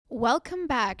Welcome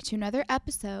back to another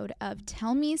episode of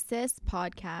Tell Me Sis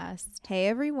podcast. Hey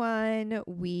everyone,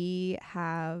 we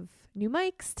have new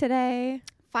mics today.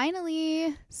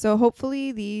 Finally, So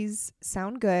hopefully these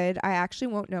sound good. I actually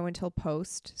won't know until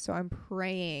post, so I'm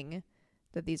praying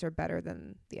that these are better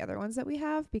than the other ones that we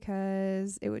have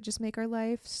because it would just make our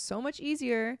life so much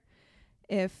easier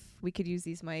if we could use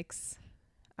these mics.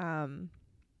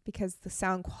 Because the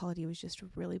sound quality was just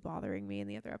really bothering me in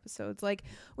the other episodes. Like,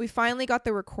 we finally got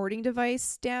the recording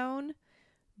device down,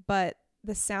 but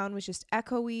the sound was just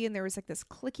echoey and there was like this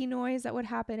clicky noise that would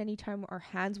happen anytime our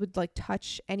hands would like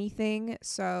touch anything.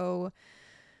 So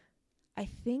I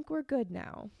think we're good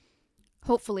now.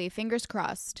 hopefully, fingers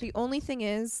crossed. The only thing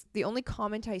is, the only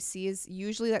comment I see is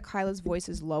usually that Kyla's voice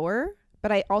is lower,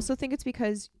 but I also think it's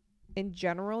because in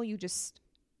general you just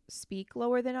speak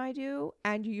lower than I do,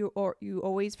 and you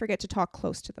always forget to talk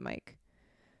close to the mic.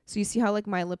 So you see how like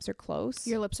my lips are close?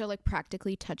 Your lips are like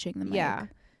practically touching the mic. Yeah.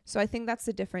 So I think that's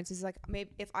the difference. Is like maybe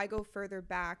if I go further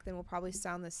back, then we'll probably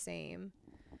sound the same.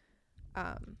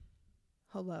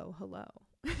 Hello.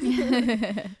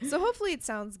 So hopefully it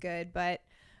sounds good, but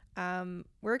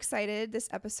we're excited. This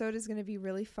episode is going to be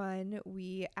really fun.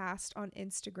 We asked on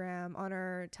Instagram, on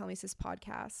our Tell Me Sis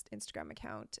podcast Instagram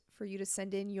account, for you to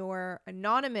send in your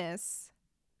anonymous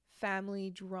family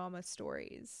drama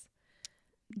stories.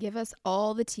 Give us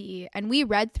all the tea. And we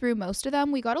read through most of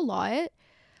them. We got a lot.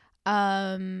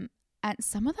 And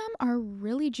some of them are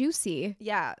really juicy.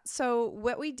 Yeah. So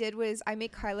what we did was I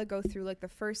made Kyla go through like the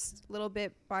first little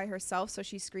bit by herself. So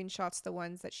she screenshots the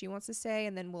ones that she wants to say,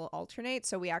 and then we'll alternate.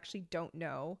 So we actually don't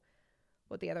know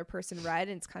what the other person read,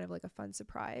 and it's kind of like a fun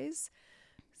surprise.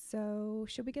 So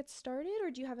should we get started,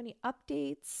 or do you have any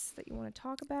updates that you want to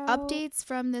talk about? Updates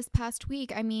from this past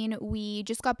week. I mean, we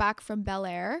just got back from Bel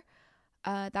Air.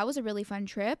 That was a really fun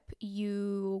trip.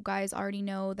 You guys already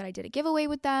know that I did a giveaway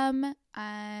with them.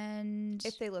 And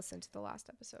if they listen to the last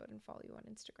episode and follow you on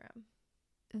Instagram.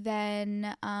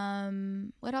 Then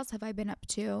what else have I been up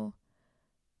to?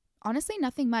 Honestly,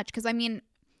 nothing much, because I mean,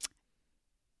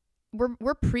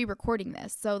 we're pre-recording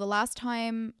this. So the last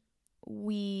time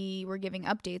we were giving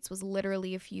updates was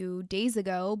literally a few days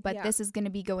ago, but This is going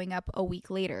to be going up a week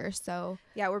later. So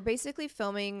yeah, we're basically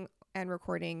filming and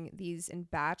recording these in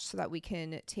batch so that we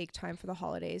can take time for the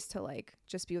holidays to like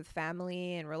just be with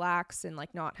family and relax and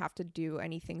like not have to do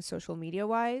anything social media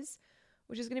wise,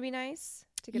 which is going to be nice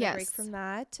to get a break from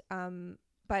that.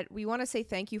 But we want to say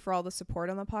thank you for all the support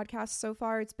on the podcast so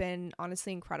far. It's been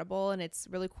honestly incredible, and it's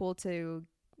really cool to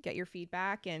get your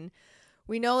feedback. And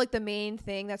we know like the main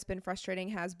thing that's been frustrating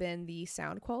has been the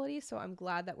sound quality. So I'm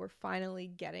glad that we're finally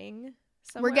getting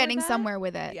somewhere. We're getting somewhere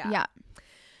with it. Yeah.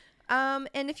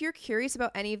 And if you're curious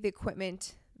about any of the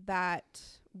equipment that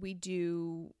we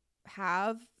do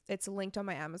have, it's linked on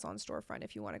my Amazon storefront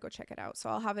if you want to go check it out. So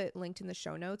I'll have it linked in the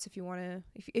show notes if you want to,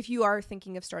 if you are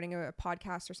thinking of starting a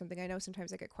podcast or something. I know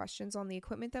sometimes I get questions on the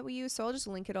equipment that we use, so I'll just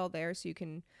link it all there so you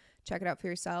can check it out for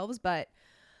yourselves. But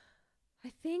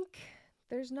I think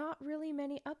there's not really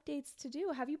many updates to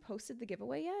do. Have you posted the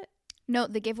giveaway yet? No,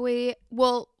 the giveaway,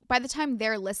 well, by the time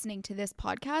they're listening to this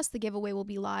podcast, the giveaway will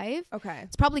be live. Okay.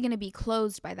 It's probably going to be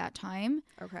closed by that time.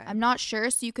 Okay. I'm not sure,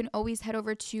 so you can always head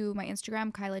over to my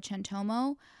Instagram, Kyla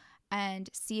Chantomo, and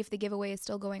see if the giveaway is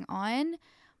still going on.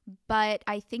 But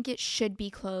I think it should be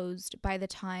closed by the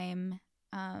time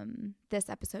this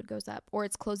episode goes up, or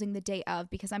it's closing the day of,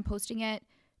 because I'm posting it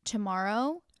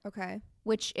tomorrow. Okay.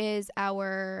 Which is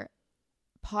our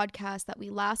podcast that we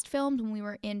last filmed when we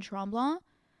were in Tremblant.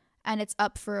 And it's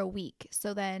up for a week.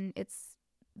 So then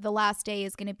the last day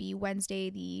is going to be Wednesday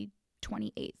the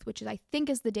 28th, which is, I think,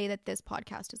 is the day that this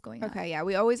podcast is going up. Okay, yeah.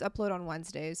 We always upload on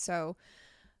Wednesdays. So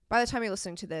by the time you're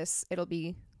listening to this, it'll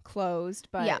be closed.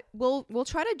 But yeah, we'll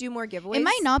try to do more giveaways. It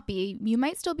might not be. You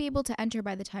might still be able to enter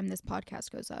by the time this podcast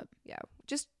goes up. Yeah.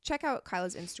 Just check out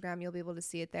Kyla's Instagram. You'll be able to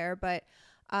see it there. But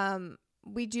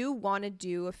we do want to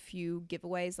do a few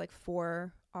giveaways like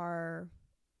for our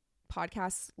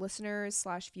podcast listeners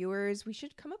 / viewers. We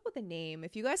should come up with a name.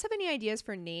 If you guys have any ideas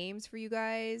for names for you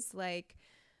guys, like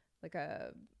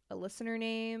a listener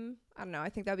name, I don't know, I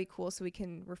think that'd be cool, so we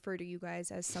can refer to you guys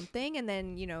as something, and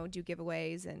then, you know, do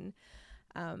giveaways and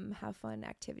have fun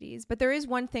activities. But there is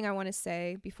one thing I want to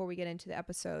say before we get into the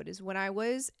episode, is when I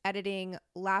was editing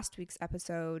last week's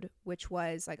episode, which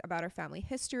was like about our family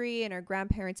history and our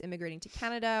grandparents immigrating to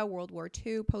Canada, World War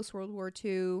II, post World War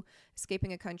II,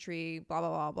 escaping a country, blah,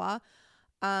 blah, blah,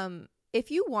 blah. If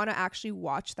you want to actually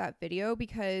watch that video,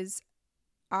 because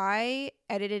I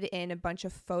edited in a bunch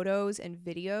of photos and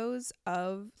videos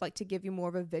of like to give you more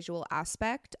of a visual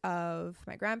aspect of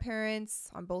my grandparents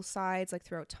on both sides, like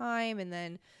throughout time, and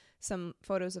then some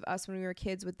photos of us when we were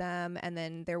kids with them. And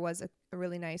then there was a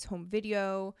really nice home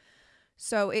video.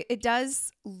 So it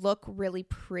does look really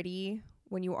pretty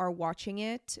when you are watching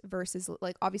it versus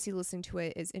like obviously listening to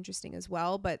it is interesting as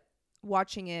well. But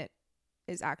watching it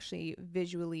is actually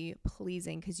visually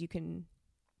pleasing because you can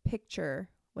picture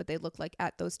what they look like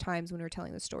at those times when we were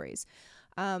telling the stories.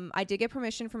 I did get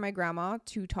permission from my grandma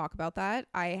to talk about that.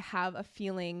 I have a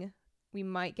feeling we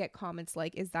might get comments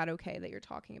like, is that okay that you're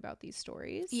talking about these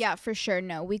stories? Yeah, for sure.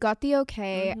 No, we got the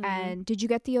okay. And did you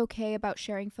get the okay about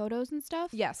sharing photos and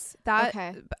stuff? Yes. That,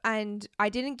 okay. And I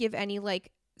didn't give any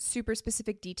like super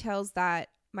specific details that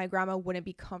my grandma wouldn't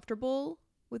be comfortable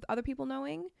with other people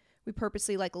knowing. We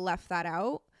purposely like left that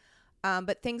out.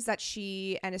 But things that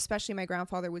she, and especially my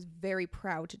grandfather, was very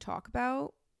proud to talk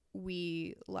about,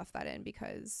 we left that in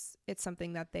because it's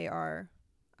something that they are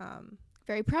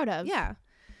very proud of. Yeah.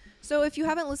 So if you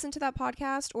haven't listened to that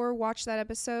podcast or watched that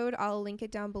episode, I'll link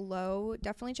it down below.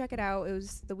 Definitely check it out. It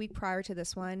was the week prior to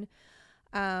this one.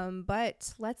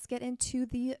 But let's get into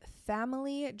the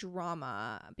family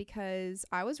drama, because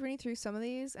I was reading through some of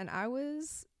these and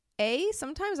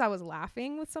sometimes I was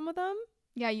laughing with some of them.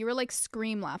 Yeah, you were like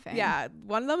scream laughing. Yeah,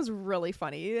 one of them was really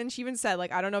funny. And she even said,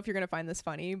 like, I don't know if you're going to find this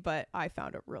funny, but I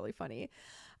found it really funny.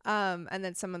 And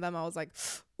then some of them I was like,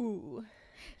 ooh.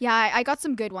 Yeah, I got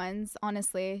some good ones,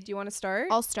 honestly. Do you want to start?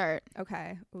 I'll start.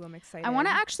 Okay. Ooh, I'm excited. I want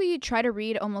to actually try to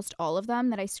read almost all of them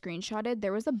that I screenshotted.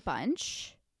 There was a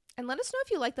bunch. And let us know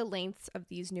if you like the lengths of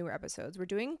these newer episodes. We're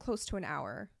doing close to an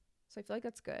hour, so I feel like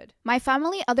that's good. My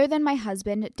family, other than my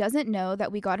husband, doesn't know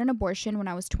that we got an abortion when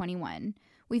I was 21.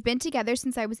 We've been together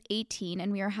since I was 18,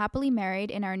 and we are happily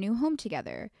married in our new home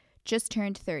together. Just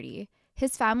turned 30.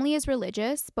 His family is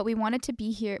religious, but we wanted to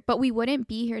be here, but we wouldn't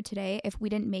be here today if we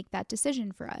didn't make that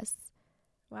decision for us.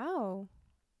 Wow.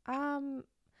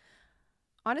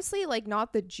 Honestly, like,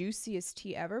 not the juiciest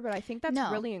tea ever, but I think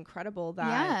that's really incredible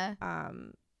that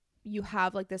you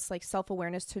have like this like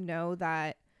self-awareness to know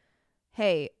that,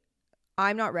 hey,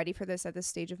 I'm not ready for this at this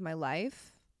stage of my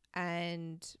life,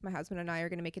 and my husband and I are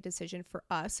going to make a decision for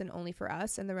us and only for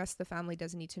us, and the rest of the family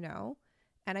doesn't need to know.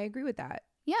 And I agree with that.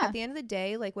 Yeah. At the end of the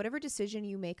day, like, whatever decision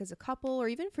you make as a couple or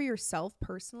even for yourself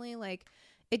personally, like,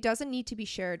 it doesn't need to be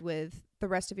shared with the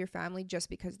rest of your family just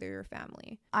because they're your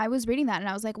family. I was reading that and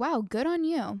I was like, wow, good on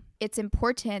you. It's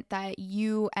important that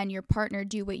you and your partner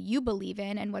do what you believe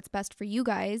in and what's best for you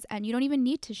guys, and you don't even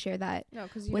need to share that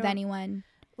with anyone.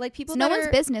 Like, people, it's no one's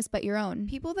business but your own.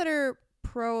 People that are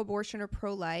pro-abortion or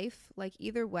pro-life, like,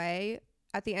 either way,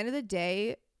 at the end of the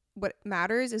day, what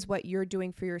matters is what you're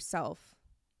doing for yourself.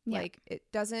 Yeah. Like,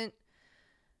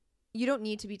 you don't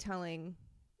need to be telling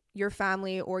your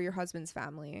family or your husband's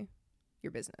family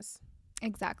your business.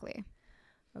 Exactly.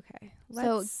 Okay.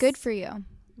 So good for you.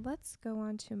 Let's go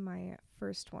on to my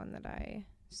first one that I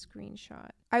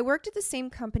screenshot. I worked at the same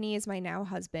company as my now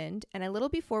husband, and a little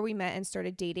before we met and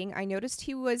started dating, I noticed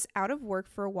he was out of work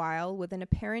for a while with an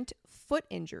apparent foot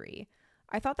injury.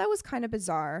 I thought that was kind of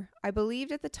bizarre. I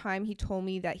believed at the time he told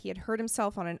me that he had hurt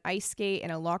himself on an ice skate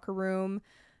in a locker room,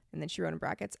 and then she wrote in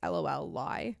brackets, LOL,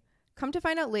 lie. Come to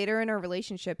find out later in our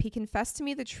relationship, he confessed to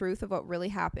me the truth of what really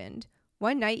happened.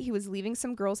 One night, he was leaving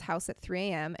some girl's house at 3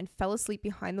 a.m. and fell asleep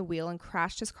behind the wheel and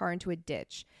crashed his car into a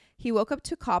ditch. He woke up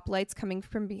to cop lights coming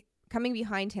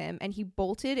behind him, and he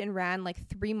bolted and ran like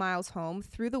 3 miles home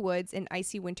through the woods in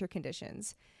icy winter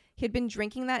conditions. He had been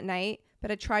drinking that night,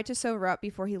 but had tried to sober up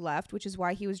before he left, which is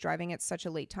why he was driving at such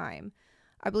a late time.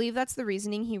 I believe that's the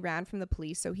reasoning he ran from the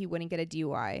police so he wouldn't get a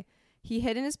DUI. He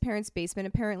hid in his parents' basement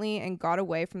apparently and got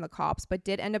away from the cops, but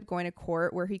did end up going to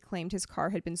court where he claimed his car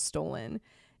had been stolen.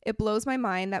 It blows my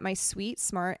mind that my sweet,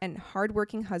 smart, and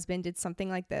hardworking husband did something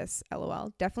like this.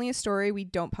 LOL. Definitely a story we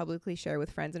don't publicly share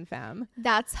with friends and fam.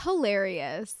 That's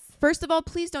hilarious. First of all,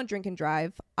 please don't drink and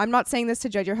drive. I'm not saying this to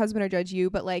judge your husband or judge you,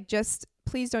 but like, just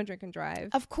please don't drink and drive.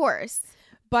 Of course.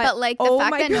 But like the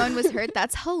fact that no one was hurt,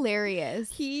 that's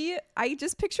hilarious. I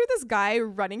just picture this guy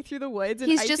running through the woods.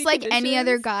 He's just like any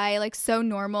other guy, like so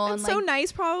normal and so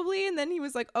nice probably. And then he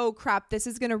was like, oh crap, this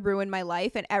is going to ruin my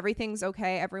life and everything's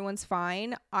okay. Everyone's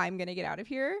fine. I'm going to get out of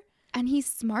here. And he's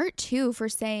smart too for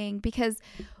saying, because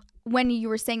when you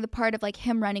were saying the part of like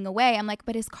him running away, I'm like,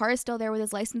 but his car is still there with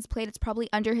his license plate. It's probably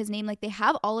under his name. Like they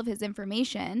have all of his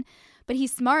information, but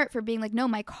he's smart for being like, no,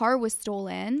 my car was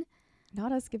stolen.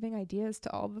 Not us giving ideas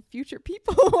to all the future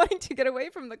people wanting to get away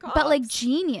from the cops. But like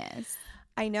genius.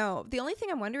 I know. The only thing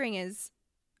I'm wondering is,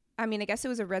 I mean, I guess it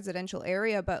was a residential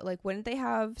area, but like, wouldn't they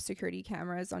have security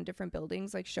cameras on different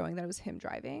buildings, like showing that it was him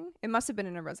driving? It must have been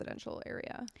in a residential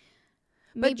area.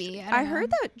 Maybe. I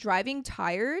heard that driving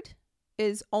tired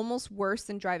is almost worse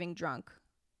than driving drunk.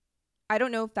 I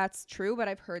don't know if that's true, but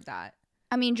I've heard that.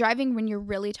 I mean, driving when you're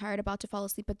really tired, about to fall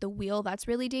asleep at the wheel, that's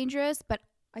really dangerous. But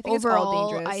I think overall, it's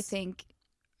all dangerous. I think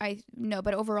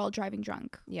but overall, driving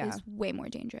drunk Yeah. is way more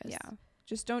dangerous. Yeah.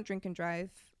 Just don't drink and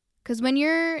drive. Because when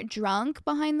you're drunk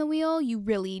behind the wheel, you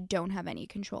really don't have any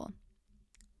control.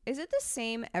 Is it the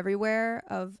same everywhere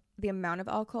of the amount of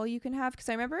alcohol you can have? Because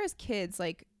I remember as kids,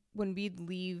 like when we'd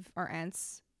leave our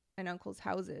aunts and uncles'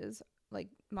 houses, like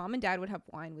mom and dad would have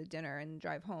wine with dinner and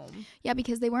drive home. Yeah,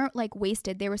 because they weren't like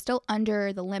wasted. They were still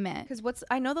under the limit. Because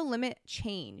I know the limit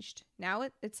changed. Now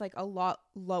it's like a lot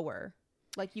lower.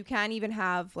 Like you can't even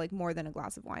have like more than a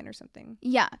glass of wine or something.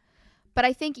 Yeah. But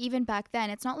I think even back then,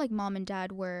 it's not like mom and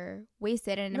dad were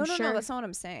wasted. And No, I'm sure. No, that's not what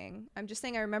I'm saying. I'm just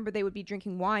saying I remember they would be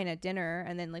drinking wine at dinner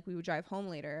and then like we would drive home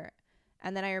later.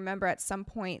 And then I remember at some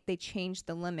point they changed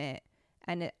the limit.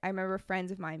 And I remember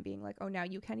friends of mine being like, oh, now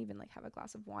you can't even like have a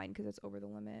glass of wine because it's over the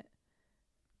limit.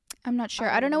 I'm not sure.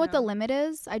 I don't know what the limit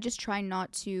is. I just try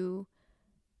not to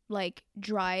like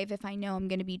drive if I know I'm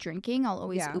going to be drinking. I'll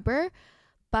always Uber.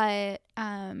 But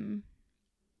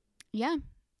yeah.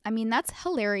 I mean, that's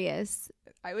hilarious.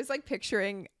 I was like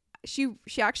picturing she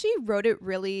actually wrote it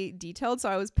really detailed, so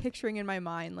I was picturing in my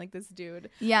mind like this dude.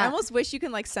 Yeah. I almost wish you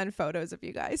can like send photos of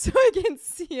you guys so I can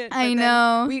see it. I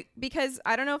know. Because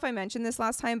I don't know if I mentioned this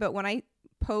last time, but when I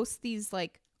post these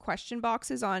like question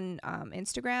boxes on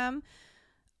Instagram,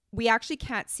 we actually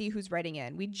can't see who's writing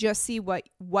in. We just see what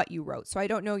you wrote. So I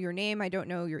don't know your name. I don't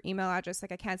know your email address.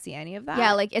 Like I can't see any of that.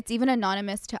 Yeah, like it's even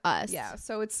anonymous to us. Yeah.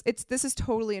 So it's this is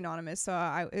totally anonymous.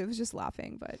 So it was just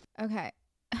laughing, but okay.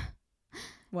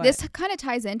 What? This kind of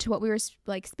ties into what we were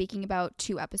like speaking about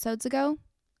 2 episodes ago.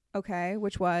 Okay,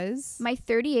 which was? My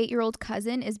 38-year-old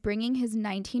cousin is bringing his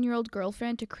 19-year-old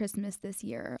girlfriend to Christmas this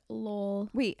year. Lol.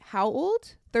 Wait, how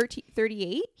old?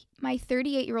 38? My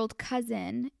 38-year-old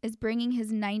cousin is bringing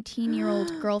his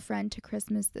 19-year-old girlfriend to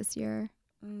Christmas this year.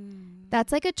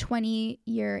 That's like a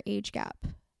 20-year age gap.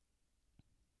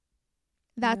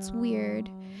 That's weird.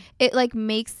 It like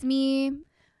makes me...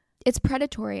 It's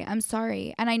predatory. I'm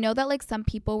sorry. And I know that like some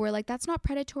people were like, that's not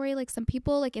predatory. Like some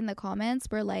people like in the comments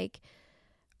were like,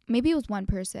 maybe it was one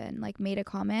person like made a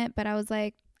comment, but I was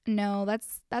like, no,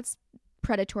 that's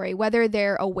predatory, whether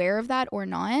they're aware of that or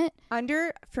not.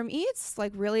 For me, it's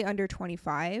like really under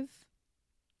 25.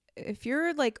 If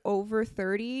you're like over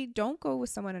 30, don't go with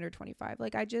someone under 25.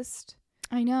 Like I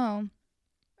know.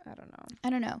 I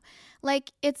don't know.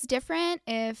 Like it's different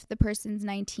if the person's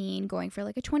 19 going for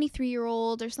like a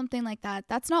 23-year-old or something like that.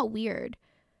 That's not weird.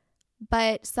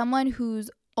 But someone who's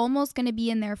almost going to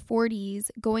be in their 40s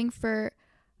going for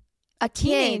a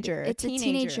teenager. It's a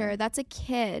teenager. That's a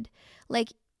kid. Like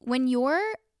when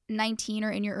you're 19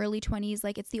 or in your early 20s,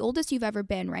 like it's the oldest you've ever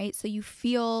been, right? So you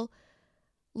feel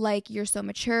like you're so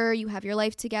mature, you have your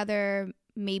life together,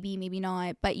 maybe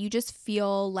not, but you just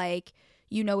feel like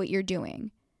you know what you're doing.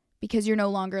 Because you're no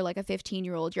longer like a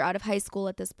 15-year-old. You're out of high school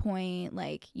at this point,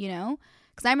 like, you know?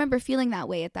 Because I remember feeling that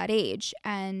way at that age.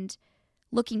 And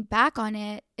looking back on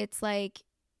it, it's like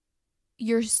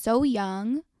you're so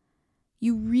young.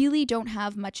 You really don't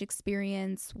have much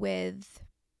experience with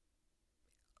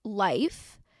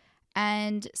life.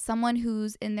 And someone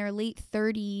who's in their late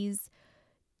 30s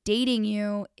dating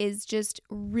you is just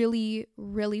really,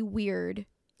 really weird.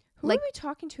 Who were we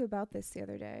talking to about this the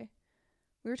other day?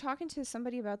 We were talking to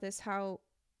somebody about this, how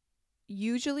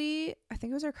usually, I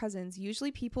think it was our cousins, usually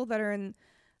people that are in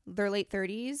their late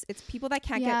 30s, it's people that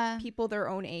can't get people their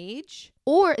own age.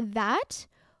 Or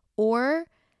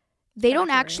they don't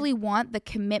actually want the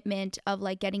commitment of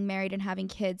like getting married and having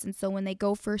kids. And so when they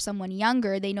go for someone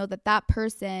younger, they know that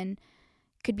person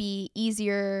could be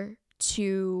easier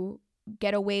to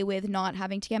get away with not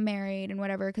having to get married and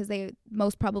whatever, because they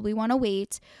most probably want to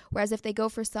wait. Whereas if they go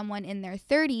for someone in their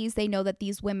 30s, they know that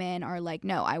these women are like,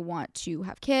 no, I want to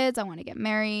have kids, I want to get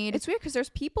married. It's weird because there's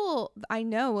people I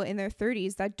know in their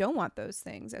 30s that don't want those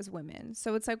things as women.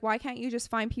 So it's like, why can't you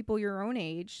just find people your own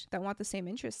age that want the same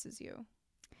interests as you?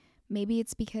 Maybe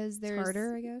it's because there's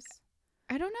harder, I guess.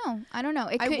 I don't know.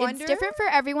 It's different for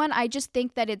everyone. I just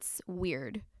think that it's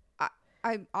weird.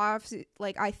 I obviously,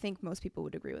 like, I think most people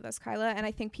would agree with us, Kyla. And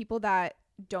I think people that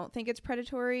don't think it's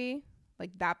predatory, like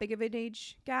that big of an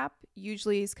age gap,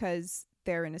 usually is because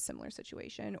they're in a similar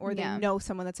situation or they know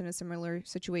someone that's in a similar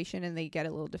situation and they get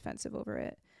a little defensive over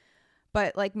it.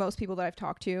 But like most people that I've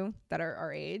talked to that are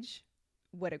our age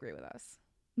would agree with us.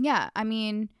 Yeah. I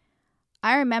mean,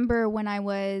 I remember when I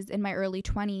was in my early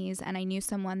 20s and I knew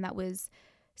someone that was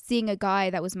seeing a guy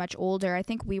that was much older. I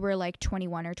think we were like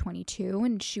 21 or 22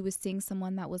 and she was seeing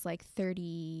someone that was like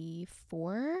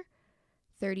 34,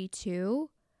 32.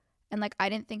 And like I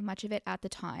didn't think much of it at the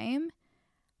time.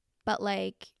 But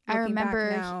like, I Looking back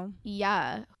remember, now.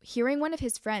 yeah, hearing one of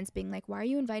his friends being like, why are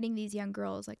you inviting these young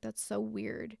girls? Like, that's so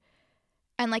weird.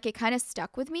 And like, it kind of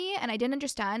stuck with me. And I didn't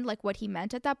understand like what he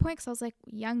meant at that point. Cause I was like,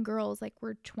 young girls, like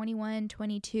we're 21,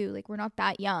 22, like we're not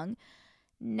that young.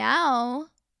 Now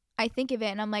I think of it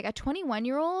and I'm like, a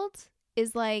 21-year-old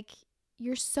is like,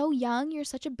 you're so young. You're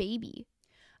such a baby.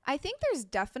 I think there's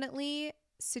definitely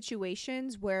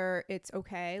situations where it's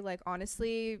okay. Like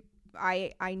honestly,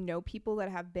 I know people that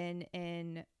have been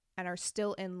in and are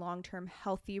still in long-term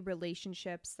healthy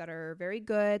relationships that are very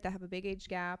good, that have a big age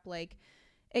gap. Like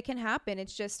it can happen.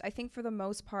 It's just I think for the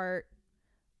most part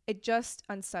it just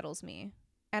unsettles me.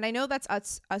 And I know that's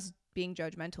us being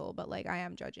judgmental, but like I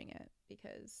am judging it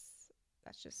because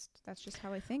that's just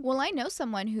how I think. Well, I know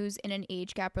someone who's in an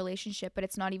age gap relationship, but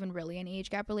it's not even really an age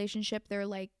gap relationship. They're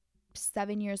like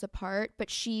 7 years apart, but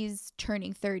she's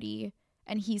turning 30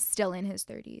 and he's still in his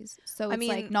 30s. So it's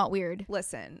like not weird.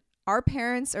 Listen, our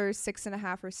parents are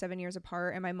 6.5 or 7 years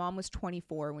apart, and my mom was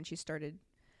 24 when she started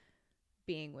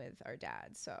being with our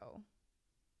dad. So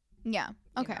yeah.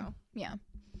 Okay. You know. Yeah.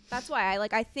 That's why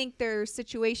I think there's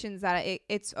situations that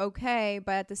it's okay,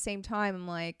 but at the same time I'm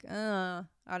like, I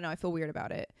don't know, I feel weird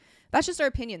about it. That's just our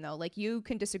opinion though. Like you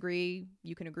can disagree,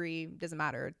 you can agree, doesn't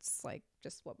matter. It's like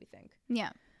just what we think.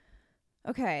 Yeah.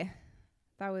 Okay.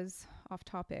 That was off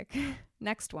topic.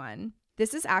 Next one.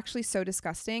 This is actually so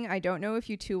disgusting. I don't know if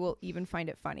you two will even find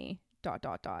it funny. ...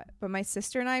 But my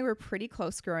sister and I were pretty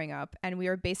close growing up, and we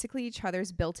are basically each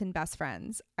other's built-in best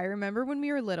friends. I remember when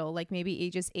we were little, like maybe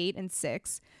ages 8 and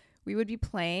 6, we would be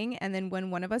playing, and then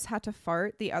when one of us had to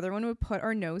fart, the other one would put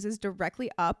our noses directly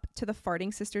up to the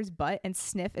farting sister's butt and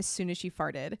sniff as soon as she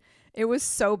farted. It was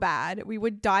so bad. We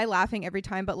would die laughing every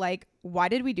time, but like, why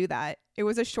did we do that? It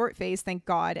was a short phase, thank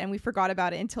God, and we forgot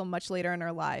about it until much later in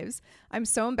our lives. I'm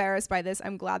so embarrassed by this.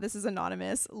 I'm glad this is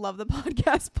anonymous. Love the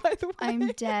podcast, by the way. I'm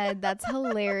dead. That's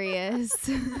hilarious.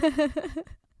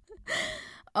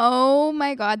 Oh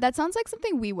my God. That sounds like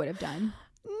something we would have done.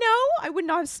 No, I would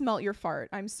not have smelt your fart.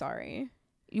 I'm sorry.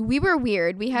 We were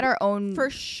weird. We had our own for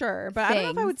sure, but things. I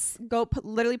don't know if I would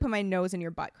literally put my nose in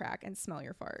your butt crack and smell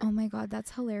your fart. Oh my God,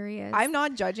 that's hilarious. I'm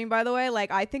not judging, by the way.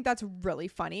 Like I think that's really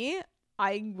funny.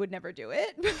 I would never do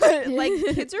it. But like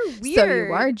kids are weird. So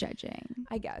you are judging,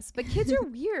 I guess. But kids are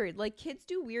weird. Like kids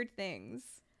do weird things.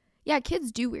 Yeah,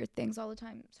 kids do weird things all the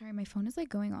time. Sorry, my phone is like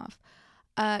going off.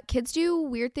 Kids do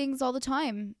weird things all the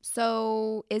time.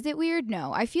 So is it weird?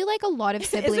 No. I feel like a lot of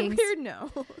siblings. Is it weird?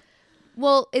 No.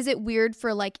 Well, is it weird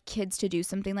for like kids to do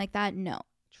something like that? No.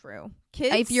 True.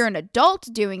 Kids. If you're an adult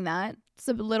doing that, it's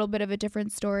a little bit of a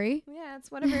different story. Yeah, it's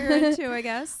whatever you're into, I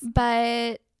guess.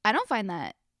 But I don't find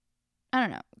that. I don't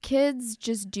know. Kids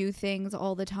just do things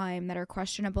all the time that are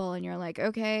questionable, and you're like,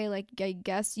 okay, like I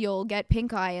guess you'll get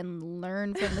pink eye and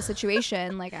learn from the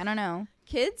situation. Like, I don't know.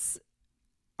 Kids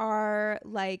are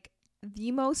like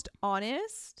the most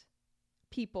honest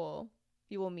people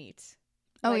you will meet.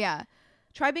 Oh, like, yeah.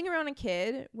 Try being around a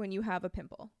kid when you have a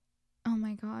pimple. Oh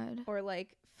my God. Or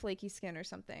like flaky skin or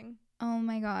something. Oh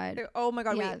my God. Oh my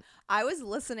God. Yeah. Wait. I was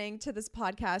listening to this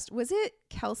podcast. Was it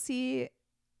Kelsey?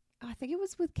 I think it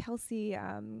was with Kelsey,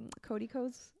 Cody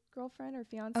Co's girlfriend or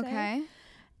fiance. Okay.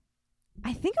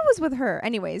 I think it was with her.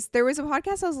 Anyways, there was a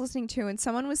podcast I was listening to, and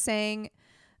someone was saying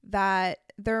that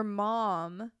their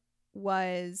mom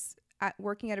was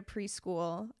working at a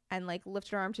preschool and like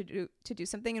lifted her arm to do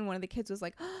something, and one of the kids was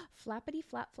like, oh, flappity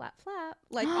flap flap flap,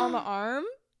 like on the arm,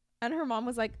 and her mom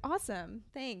was like, awesome,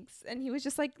 thanks, and he was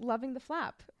just like loving the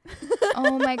flap.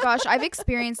 Oh my gosh, I've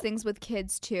experienced things with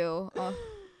kids too. Oh.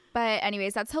 But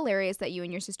anyways, that's hilarious that you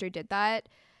and your sister did that.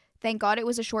 Thank God it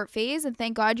was a short phase, and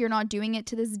thank God you're not doing it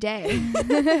to this day.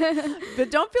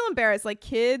 But don't feel embarrassed. Like,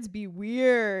 kids be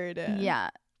weird. Yeah.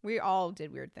 We all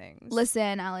did weird things.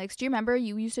 Listen, Alex, do you remember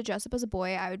you used to dress up as a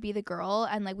boy? I would be the girl,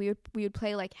 and like we would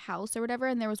play like house or whatever,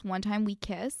 and there was one time we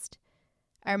kissed.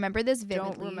 I remember this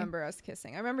vividly. Don't remember us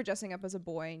kissing. I remember dressing up as a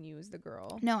boy and you as the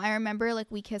girl. No, I remember like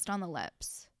we kissed on the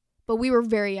lips. But we were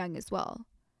very young as well.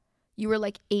 You were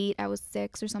like 8, I was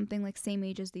 6 or something, like same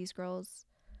age as these girls.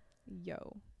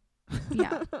 Yo.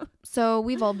 Yeah. So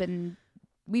we've all done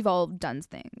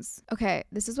things. Okay,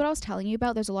 this is what I was telling you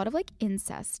about. There's a lot of like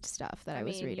incest stuff that I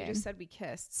was reading. You just said we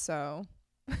kissed, so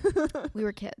we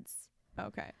were kids.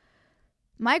 Okay.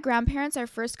 My grandparents are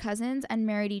first cousins and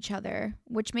married each other,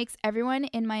 which makes everyone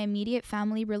in my immediate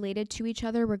family related to each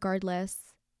other regardless.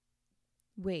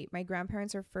 Wait, my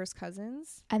grandparents are first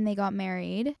cousins? And they got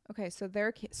married. Okay, so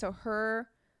so her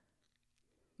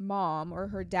mom or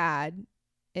her dad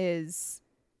is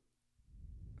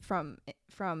from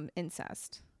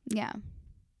incest. Yeah.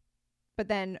 But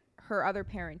then her other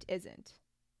parent isn't.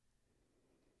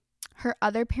 Her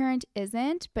other parent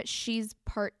isn't, but she's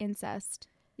part incest.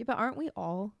 Yeah, but aren't we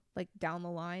all like down the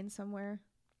line somewhere?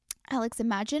 Alex,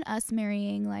 imagine us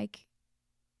marrying like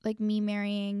me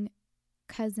marrying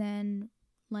cousin,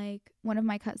 like one of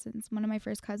my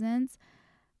first cousins,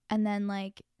 and then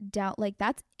like down, like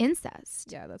that's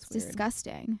incest. Yeah, that's it's weird.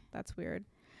 Disgusting. That's weird.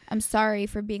 I'm sorry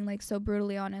for being like so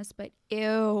brutally honest, but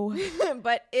ew.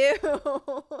 But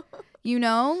ew. You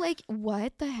know, like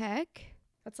what the heck?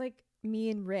 That's like me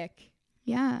and Rick.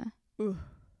 Yeah.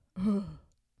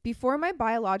 Before my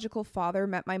biological father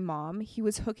met my mom, he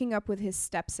was hooking up with his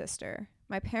stepsister.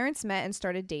 My parents met and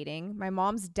started dating. My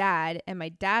mom's dad and my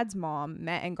dad's mom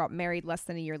met and got married less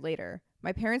than a year later.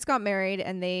 My parents got married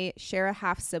and they share a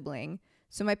half sibling.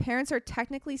 So my parents are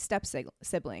technically step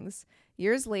siblings.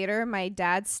 Years later, my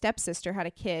dad's stepsister had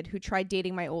a kid who tried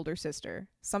dating my older sister.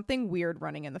 Something weird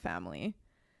running in the family.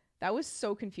 That was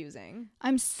so confusing.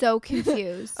 I'm so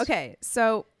confused. Okay,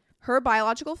 so her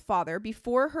biological father,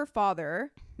 before her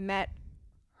father met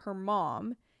her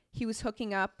mom, he was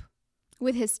hooking up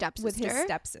with his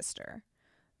stepsister.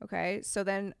 Okay, so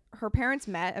then her parents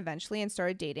met eventually and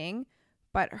started dating,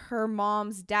 but her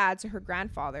mom's dad, so her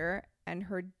grandfather, and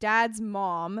her dad's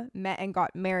mom met and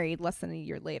got married less than a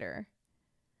year later.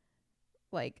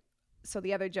 Like, so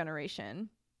the other generation.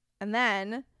 And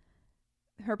then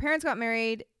her parents got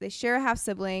married. They share a half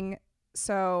sibling.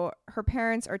 So her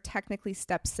parents are technically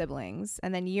step siblings.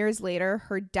 And then years later,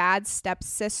 her dad's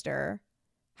stepsister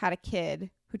had a kid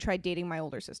who tried dating my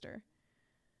older sister.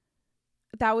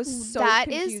 That was so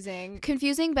confusing.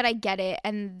 Confusing, but I get it.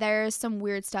 And there's some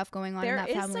weird stuff going on in that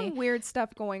family. There is some weird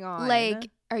stuff going on. Like,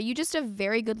 are you just a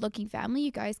very good looking family?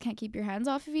 You guys can't keep your hands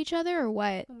off of each other or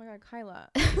what? Oh my God, Kyla.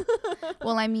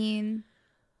 Well, I mean,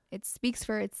 it speaks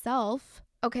for itself.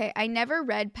 Okay, I never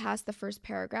read past the first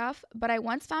paragraph, but I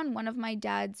once found one of my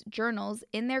dad's journals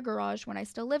in their garage when I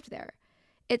still lived there.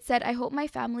 It said, "I hope my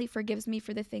family forgives me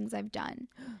for the things I've done,"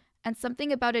 and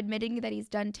something about admitting that he's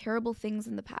done terrible things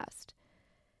in the past.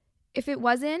 If it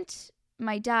wasn't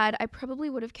my dad, I probably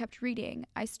would have kept reading.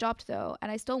 I stopped though,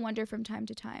 and I still wonder from time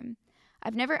to time.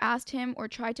 I've never asked him or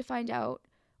tried to find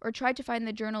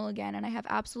the journal again, and I have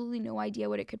absolutely no idea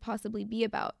what it could possibly be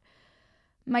about.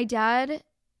 My dad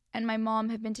and my mom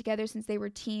have been together since they were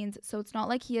teens, so it's not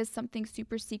like he has something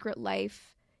super secret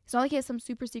life. It's not like he has some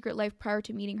super secret life prior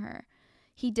to meeting her.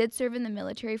 He did serve in the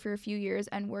military for a few years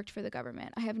and worked for the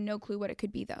government. I have no clue what it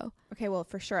could be, though. Okay, well,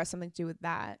 for sure has something to do with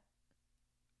that.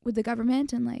 With the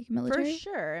government and, like, military? For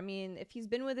sure. I mean, if he's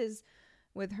been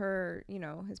with her, you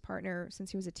know, his partner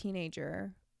since he was a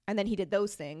teenager, and then he did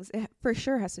those things, it for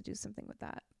sure has to do something with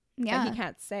that. Yeah. But he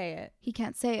can't say it. He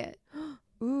can't say it.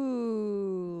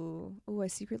 Ooh, I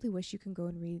secretly wish you can go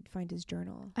and find his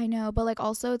journal. I know, but like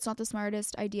also it's not the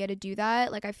smartest idea to do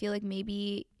that. Like I feel like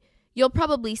maybe you'll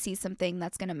probably see something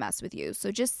that's going to mess with you.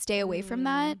 So just stay away from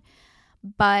that.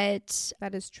 But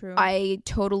that is true. I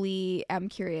totally am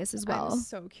curious as well. I'm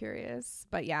so curious.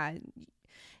 But yeah,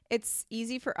 it's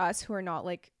easy for us who are not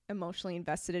like emotionally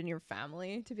invested in your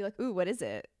family to be like, ooh, what is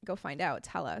it? Go find out.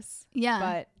 Tell us. Yeah.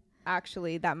 But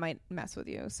actually that might mess with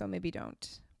you. So maybe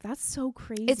don't. That's so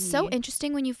crazy. It's so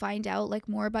interesting when you find out like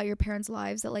more about your parents'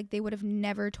 lives that like they would have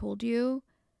never told you.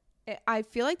 I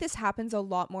feel like this happens a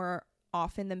lot more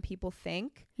often than people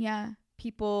think. Yeah.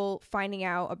 People finding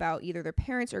out about either their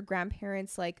parents or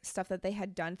grandparents, like stuff that they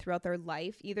had done throughout their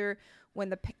life, either when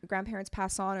the grandparents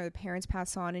pass on or the parents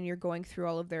pass on and you're going through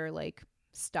all of their like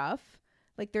stuff.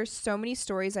 Like there's so many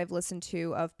stories I've listened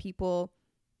to of people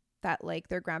that like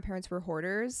their grandparents were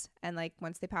hoarders and like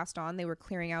once they passed on they were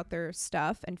clearing out their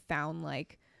stuff and found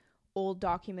like old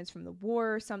documents from the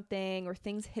war or something or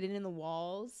things hidden in the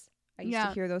walls. I used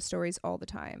to hear those stories all the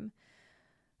time.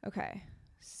 Okay,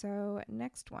 so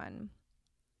next one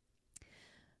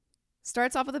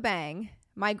starts off with a bang.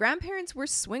 My grandparents were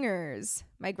swingers.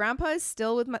 My grandpa is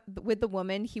still with the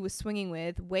woman he was swinging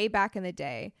with way back in the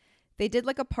day. They did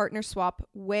like a partner swap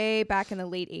way back in the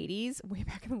late 80s. Way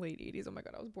back in the late 80s. Oh my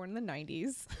God, I was born in the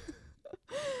 90s.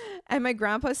 And my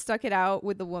grandpa stuck it out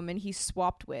with the woman he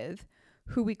swapped with,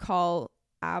 who we call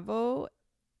Avo,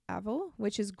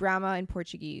 which is grandma in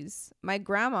Portuguese. My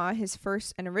grandma, his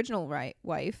first and original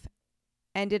wife,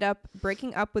 ended up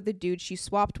breaking up with the dude she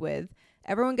swapped with.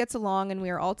 Everyone gets along and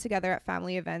we are all together at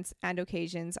family events and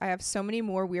occasions. I have so many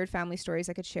more weird family stories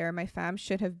I could share. My fam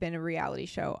should have been a reality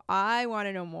show. I want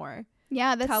to know more.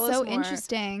 Yeah, that's so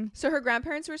interesting. So her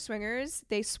grandparents were swingers.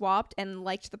 They swapped and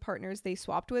liked the partners they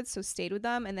swapped with, so stayed with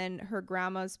them. And then her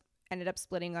grandmas ended up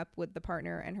splitting up with the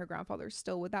partner and her grandfather's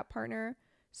still with that partner.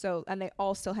 So, and they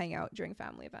all still hang out during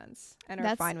family events and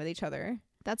are fine with each other.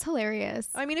 That's hilarious.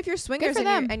 I mean, if you're swingers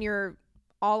and you're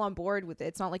all on board with it.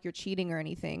 It's not like you're cheating or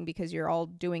anything because you're all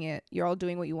doing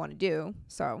what you want to do.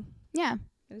 So Yeah.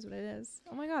 it is what it is.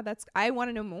 Oh my God, I want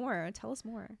to know more. Tell us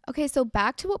more. Okay, so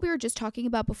back to what we were just talking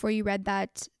about before you read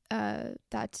that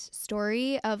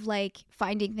story of like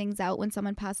finding things out when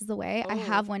someone passes away. I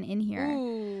have one in here.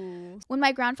 Ooh. When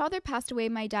my grandfather passed away,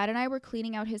 my dad and I were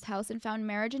cleaning out his house and found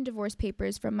marriage and divorce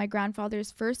papers from my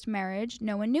grandfather's first marriage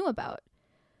no one knew about.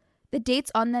 The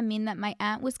dates on them mean that my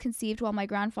aunt was conceived while my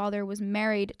grandfather was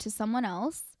married to someone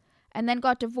else and then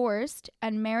got divorced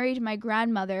and married my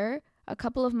grandmother a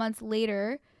couple of months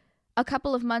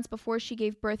before she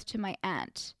gave birth to my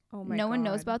aunt. Oh my No one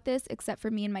knows God. about this except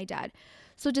for me and my dad.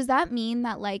 So does that mean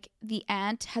that like the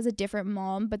aunt has a different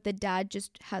mom, but the dad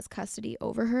just has custody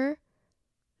over her?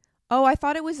 Oh, I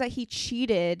thought it was that he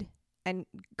cheated and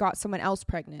got someone else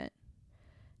pregnant.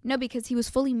 No, because he was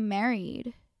fully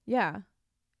married. Yeah.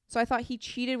 So I thought he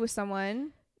cheated with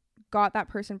someone, got that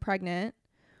person pregnant.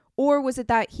 Or was it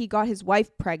that he got his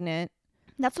wife pregnant?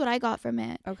 That's what I got from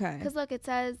it. Okay. Because look, it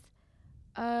says,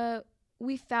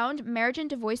 we found marriage and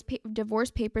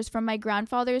divorce papers from my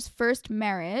grandfather's first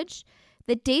marriage.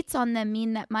 The dates on them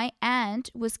mean that my aunt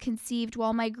was conceived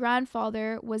while my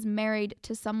grandfather was married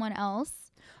to someone else.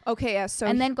 Okay, yeah. So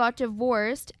and then got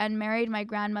divorced and married my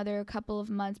grandmother a couple of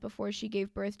months before she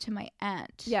gave birth to my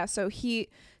aunt. yeah,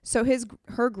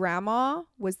 her grandma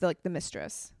was the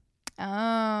mistress.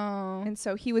 Oh. And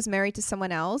so he was married to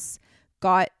someone else,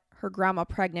 got her grandma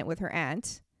pregnant with her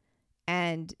aunt,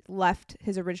 and left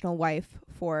his original wife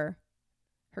for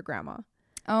her grandma.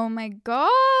 Oh my God.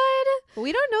 But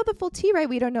we don't know the full tea, right?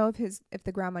 We don't know if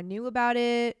the grandma knew about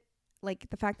it, like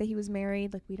the fact that he was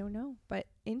married, like we don't know. But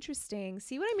interesting.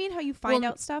 See what I mean? How you find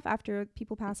out stuff after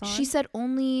people pass on? She said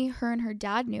only her and her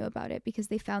dad knew about it because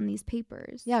they found these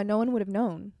papers. Yeah, no one would have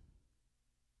known.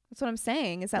 That's what I'm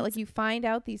saying. Is that like you find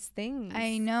out these things?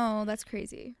 I know. That's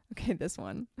crazy. Okay, this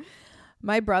one.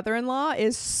 My brother-in-law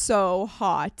is so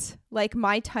hot, like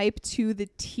my type to the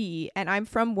T, and I'm his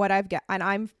from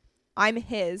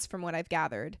what I've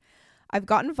gathered. I've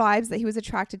gotten vibes that he was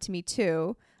attracted to me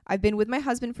too. I've been with my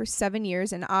husband for 7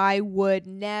 years, and I would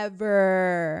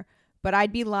never, but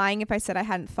I'd be lying if I said I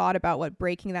hadn't thought about what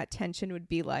breaking that tension would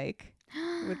be like.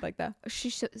 With like that.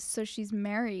 So she's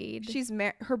married. She's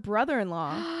her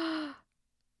brother-in-law.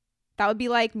 That would be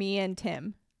like me and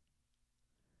Tim.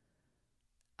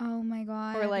 Oh my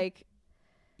God. Or like,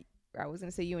 I was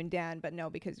gonna say you and Dan, but no,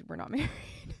 because we're not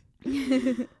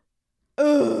married.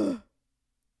 Ugh.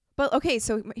 But okay,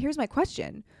 so here's my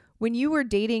question: when you were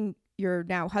dating your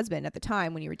now husband at the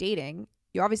time, when you were dating,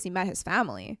 you obviously met his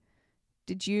family.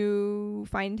 Did you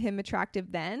find him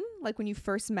attractive then, like when you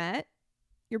first met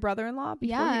your brother-in-law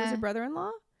before he was a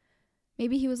brother-in-law?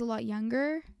 Maybe he was a lot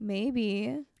younger.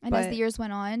 Maybe. And as the years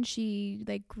went on, she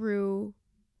like grew.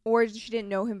 Or she didn't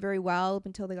know him very well up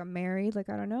until they got married. Like,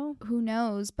 I don't know. Who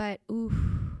knows? But oof.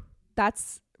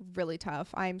 That's really tough.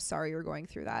 I'm sorry you're going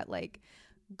through that. Like,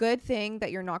 good thing that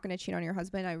you're not going to cheat on your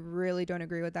husband. I really don't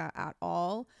agree with that at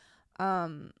all.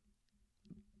 Don't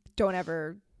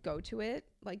ever go to it.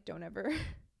 Like, don't ever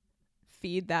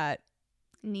feed that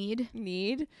need.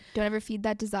 Don't ever feed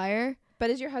that desire. But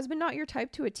is your husband not your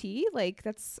type to a T? Like,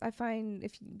 that's, I find,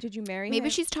 did you marry him? Maybe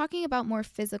she's talking about more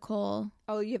physical.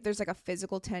 Oh, there's like a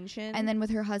physical tension. And then with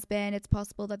her husband, it's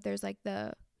possible that there's like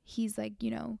he's like,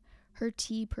 you know, her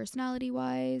type personality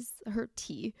wise,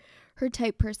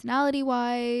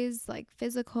 like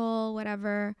physical,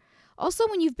 whatever. Also,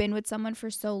 when you've been with someone for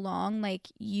so long, like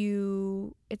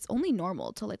it's only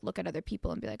normal to like look at other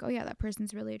people and be like, oh yeah, that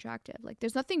person's really attractive. Like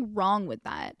there's nothing wrong with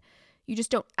that. You just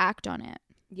don't act on it.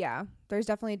 Yeah, there's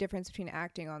definitely a difference between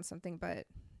acting on something, but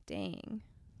dang.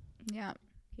 Yeah.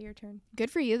 Okay, your turn. Good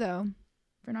for you though,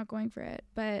 for not going for it.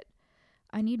 But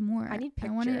I need more. I need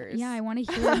pictures. I want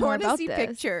to hear more about this. I want to see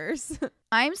pictures.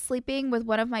 I'm sleeping with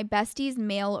one of my bestie's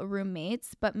male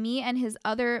roommates, but me and his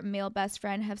other male best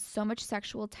friend have so much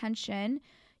sexual tension,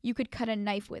 you could cut a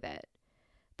knife with it.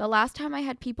 The last time I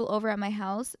had people over at my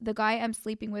house, the guy I'm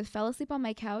sleeping with fell asleep on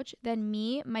my couch. Then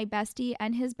me, my bestie,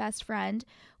 and his best friend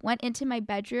went into my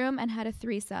bedroom and had a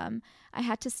threesome. I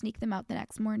had to sneak them out the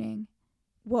next morning.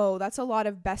 Whoa, that's a lot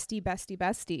of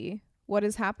bestie. What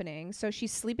is happening? So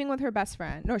she's sleeping with her best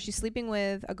friend. No, she's sleeping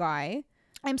with a guy.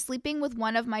 I'm sleeping with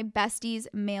one of my bestie's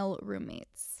male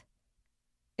roommates.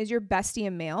 Is your bestie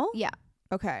a male? Yeah.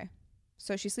 Okay.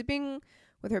 So she's sleeping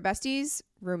with her bestie's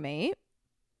roommate,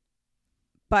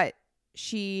 but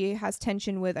she has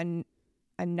tension with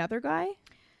another guy?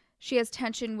 She has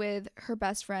tension with her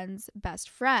best friend's best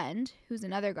friend, who's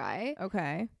another guy.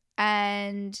 Okay.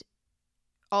 And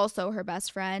also her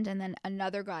best friend, and then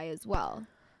another guy as well.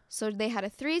 So they had a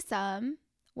threesome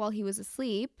while he was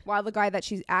asleep. While the guy that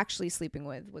she's actually sleeping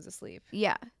with was asleep.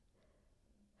 Yeah.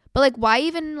 But like, why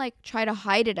even like try to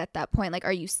hide it at that point? Like,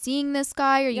 are you seeing this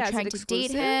guy? Are you trying to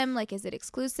date him? Like, is it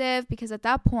exclusive? Because at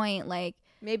that point, like,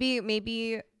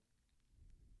 maybe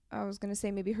I was gonna say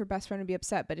maybe her best friend would be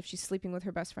upset, but if she's sleeping with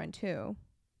her best friend too,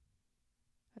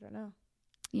 I don't know.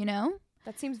 You know,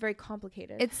 that seems very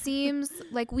complicated. It seems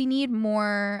like we need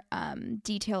more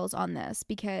details on this,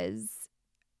 because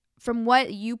from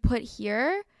what you put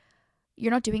here,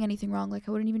 you're not doing anything wrong. Like,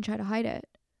 I wouldn't even try to hide it.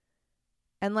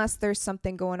 Unless there's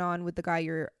something going on with the guy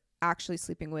you're actually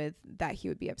sleeping with that he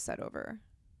would be upset over,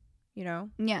 you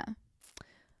know? Yeah.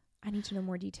 I need to know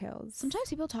more details. Sometimes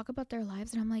people talk about their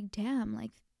lives and I'm like, damn, like,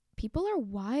 people are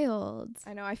wild.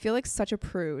 I know. I feel like such a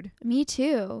prude. Me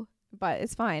too. But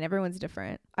it's fine. Everyone's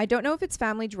different. I don't know if it's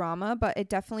family drama, but it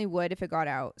definitely would if it got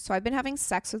out. So I've been having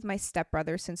sex with my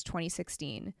stepbrother since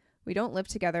 2016. We don't live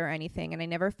together or anything, and I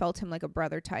never felt him like a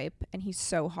brother type, and he's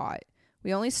so hot.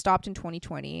 We only stopped in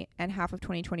 2020 and half of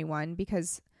 2021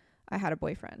 because I had a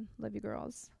boyfriend. Love you,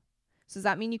 girls. So does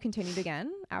that mean you continued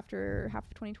again after half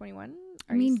of 2021?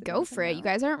 I mean, go for it. You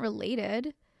guys aren't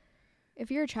related. If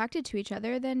you're attracted to each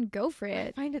other, then go for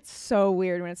it. I find it so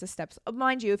weird when it's a step.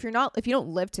 Mind you, if you don't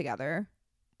live together,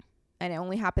 and it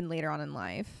only happened later on in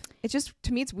life, it's just,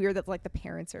 to me, it's weird that like the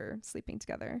parents are sleeping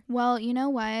together. Well, you know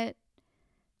what?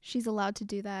 She's allowed to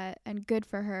do that, and good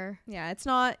for her. Yeah,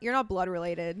 you're not blood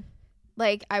related.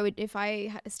 Like, I would, if I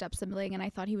had a step sibling and I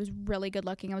thought he was really good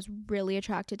looking, I was really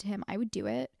attracted to him, I would do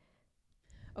it.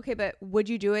 Okay, but would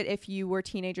you do it if you were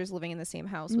teenagers living in the same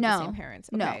house with the same parents?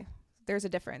 Okay. No. There's a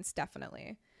difference,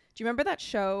 definitely. Do you remember that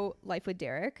show, Life with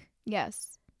Derek?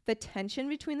 Yes. The tension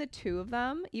between the two of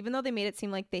them, even though they made it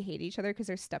seem like they hate each other because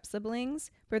they're step siblings,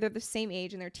 but they're the same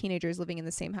age and they're teenagers living in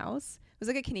the same house. It was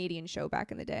like a Canadian show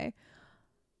back in the day.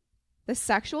 The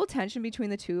sexual tension between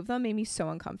the two of them made me so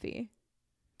uncomfy.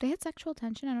 They had sexual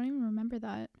tension? I don't even remember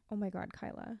that. Oh my God,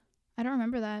 Kyla. I don't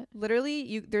remember that.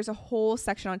 Literally, there's a whole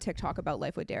section on TikTok about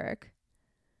Life with Derek.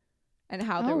 And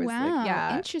how there was like,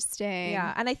 yeah. Interesting.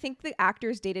 Yeah. And I think the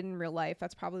actors dated in real life.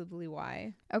 That's probably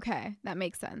why. Okay. That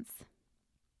makes sense.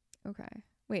 Okay.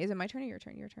 Wait, is it my turn or your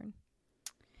turn? Your turn.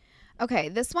 Okay.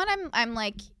 This one I'm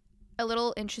like a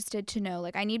little interested to know.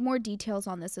 Like, I need more details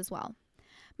on this as well.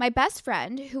 My best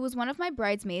friend, who was one of my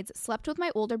bridesmaids, slept with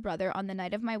my older brother on the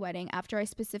night of my wedding after I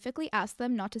specifically asked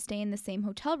them not to stay in the same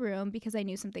hotel room because I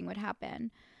knew something would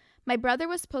happen. My brother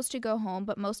was supposed to go home,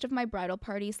 but most of my bridal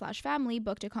party/family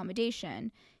booked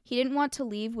accommodation. He didn't want to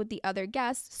leave with the other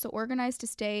guests, so organized to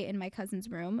stay in my cousin's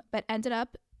room, but ended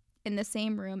up in the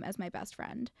same room as my best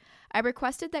friend. I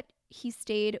requested that he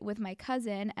stayed with my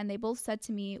cousin, and they both said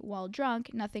to me while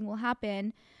drunk, "Nothing will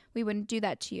happen. We wouldn't do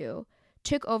that to you."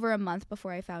 Took over a month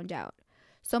before I found out.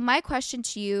 So my question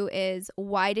to you is,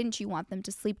 why didn't you want them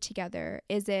to sleep together?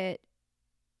 Did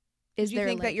you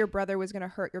think that your brother was going to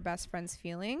hurt your best friend's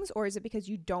feelings, or is it because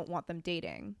you don't want them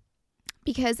dating?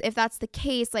 Because if that's the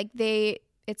case, like,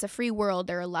 it's a free world.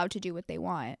 They're allowed to do what they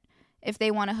want. If they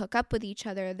want to hook up with each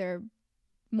other, they're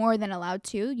more than allowed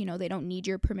to. You know, they don't need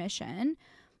your permission.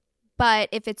 But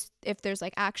if there's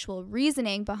like actual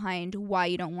reasoning behind why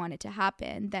you don't want it to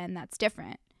happen, then that's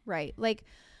different. Right. Like,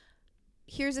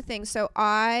 here's the thing. So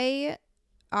I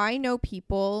know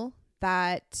people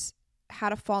that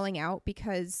had a falling out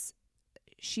because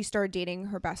she started dating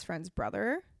her best friend's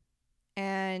brother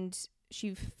and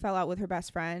she fell out with her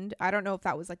best friend. I don't know if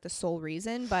that was like the sole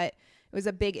reason, but it was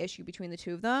a big issue between the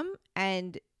two of them.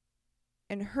 And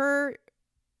in her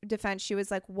defense, she was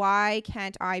like, why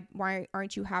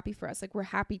aren't you happy for us? Like, we're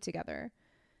happy together.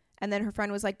 And then her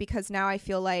friend was like, because now I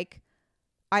feel like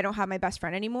I don't have my best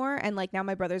friend anymore. And like, now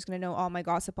my brother's going to know all my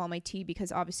gossip, all my tea,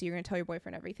 because obviously you're going to tell your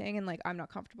boyfriend everything. And like, I'm not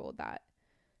comfortable with that.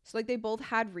 So like, they both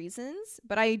had reasons,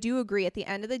 but I do agree at the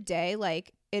end of the day,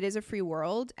 like, it is a free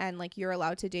world and like, you're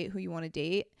allowed to date who you want to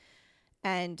date.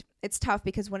 And it's tough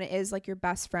because when it is like your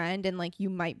best friend and like, you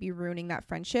might be ruining that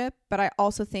friendship, but I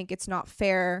also think it's not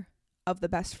fair of the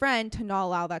best friend to not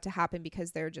allow that to happen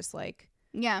because they're just like,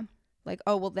 yeah, like,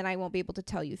 oh, well, then I won't be able to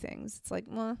tell you things. It's like,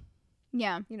 well,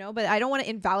 yeah, you know, but I don't want to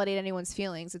invalidate anyone's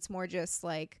feelings. It's more just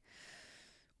like,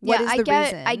 what is the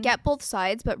reason? I get both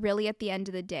sides, but really at the end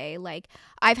of the day, like,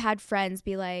 I've had friends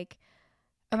be like,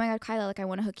 oh my God, Kyla, like, I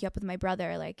want to hook you up with my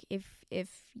brother. Like, if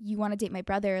you want to date my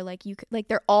brother, like, you could, like,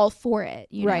 they're all for it,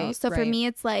 you know? So for me,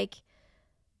 it's like,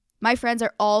 my friends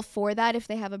are all for that if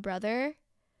they have a brother.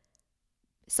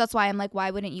 So that's why I'm like,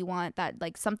 why wouldn't you want that?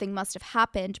 Like, something must have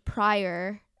happened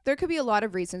prior. There could be a lot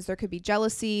of reasons. There could be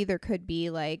jealousy. There could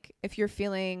be like, if you're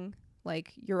feeling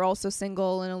like you're also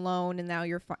single and alone and now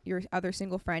your other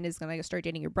single friend is going to start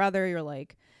dating your brother, you're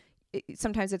like,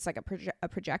 sometimes it's like a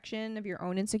projection of your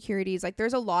own insecurities. Like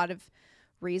there's a lot of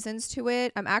reasons to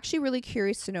it. I'm actually really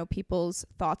curious to know people's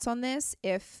thoughts on this,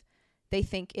 if they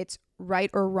think it's right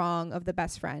or wrong of the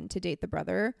best friend to date the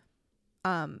brother.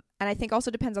 And I think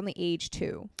also depends on the age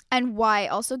too. And why.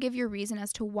 Also give your reason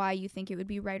as to why you think it would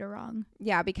be right or wrong.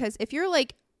 Yeah, because if you're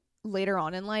like later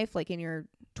on in life, like in your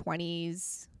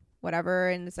 20s, whatever,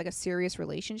 and it's like a serious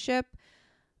relationship,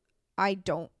 I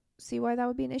don't see why that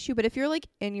would be an issue. But if you're like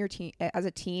in your teen, as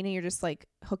a teen, and you're just like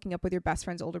hooking up with your best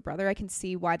friend's older brother, I can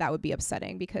see why that would be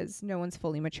upsetting, because no one's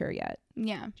fully mature yet.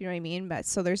 Yeah. Do you know what I mean? But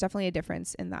so there's definitely a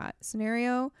difference in that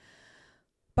scenario.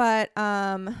 But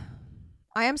I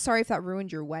am sorry if that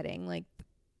ruined your wedding. Like,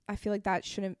 I feel like that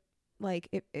shouldn't, like,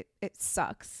 it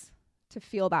sucks to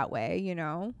feel that way, you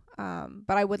know?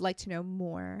 But I would like to know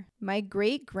more. My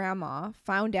great grandma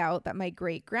found out that my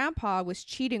great grandpa was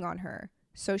cheating on her.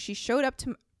 So she showed up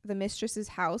to the mistress's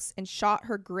house and shot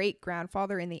her great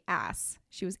grandfather in the ass.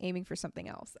 She was aiming for something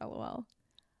else. LOL.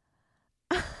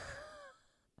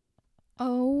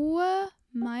 Oh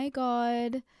my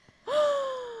God.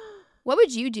 What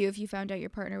would you do if you found out your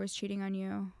partner was cheating on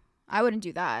you? I wouldn't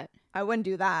do that. I wouldn't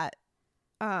do that.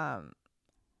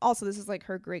 Also, this is like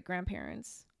her great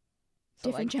grandparents. So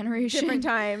Different like, generation. Different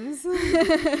times.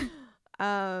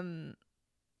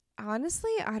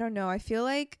 Honestly, I don't know. I feel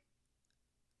like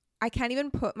I can't even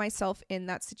put myself in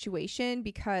that situation,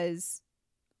 because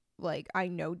like I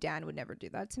know Dan would never do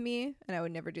that to me, and I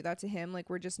would never do that to him.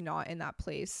 Like, we're just not in that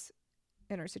place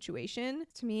in our situation.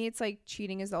 To me, it's like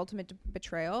cheating is the ultimate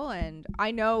betrayal, and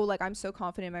I know, like, I'm so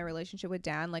confident in my relationship with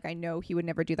Dan. Like, I know he would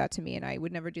never do that to me, and I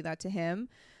would never do that to him.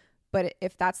 But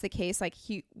if that's the case, like,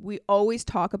 we always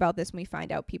talk about this when we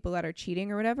find out people that are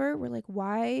cheating or whatever. We're like,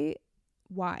 why?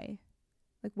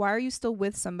 Like, why are you still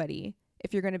with somebody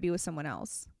if you're going to be with someone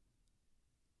else?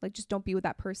 Like, just don't be with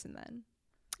that person then.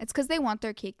 It's because they want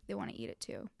their cake. They want to eat it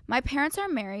too. My parents are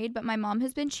married, but my mom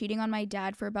has been cheating on my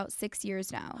dad for about 6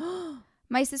 years now.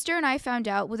 My sister and I found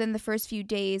out within the first few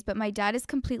days, but my dad is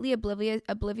completely oblivious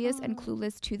and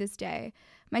clueless to this day.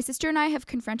 My sister and I have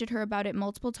confronted her about it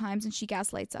multiple times, and she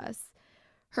gaslights us.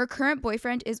 Her current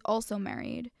boyfriend is also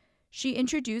married. She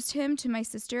introduced him to my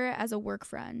sister as a work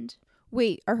friend.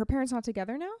 Wait, are her parents not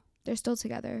together now? They're still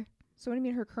together. So what do you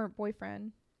mean her current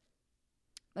boyfriend?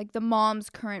 Like, the mom's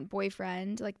current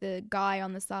boyfriend, like the guy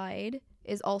on the side,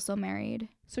 is also married.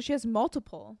 So she has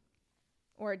multiple?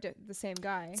 Or the same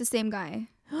guy? It's the same guy.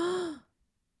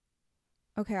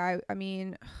 Okay, I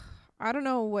mean, I don't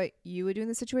know what you would do in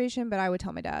this situation, but I would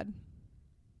tell my dad.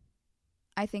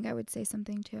 I think I would say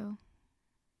something too.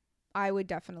 I would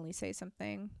definitely say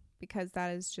something, because that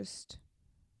is just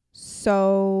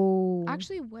so...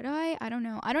 Actually, would I? I don't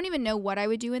know. I don't even know what I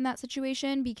would do in that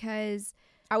situation, because...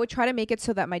 I would try to make it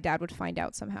so that my dad would find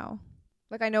out somehow.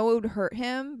 Like, I know it would hurt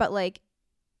him, but like,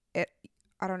 I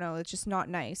don't know. It's just not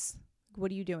nice.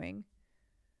 What are you doing?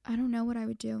 I don't know what I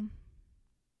would do.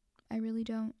 I really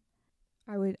don't.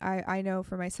 I know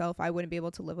for myself, I wouldn't be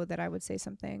able to live with it. I would say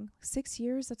something. 6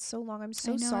 years? That's so long. I'm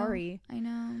so sorry. I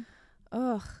know.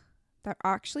 Ugh. That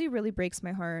actually really breaks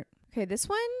my heart. Okay, this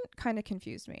one kind of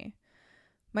confused me.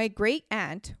 My great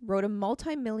aunt wrote a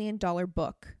multi-million-dollar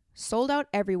book. Sold out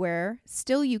everywhere.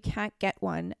 Still, you can't get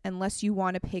one unless you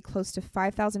want to pay close to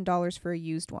 $5,000 for a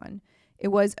used one. It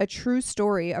was a true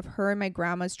story of her and my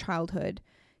grandma's childhood.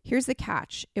 Here's the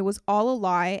catch. It was all a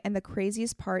lie, and the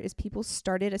craziest part is people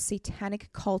started a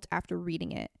satanic cult after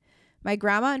reading it. My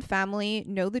grandma and family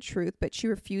know the truth, but she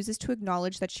refuses to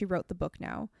acknowledge that she wrote the book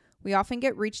now. We often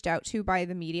get reached out to by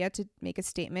the media to make a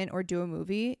statement or do a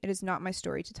movie. It is not my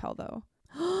story to tell, though.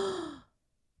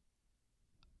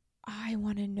 I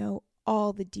want to know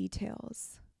all the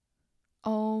details.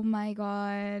 Oh my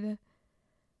God.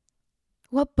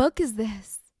 What book is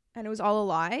this? And it was all a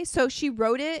lie. So she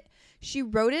wrote it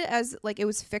as like it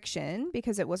was fiction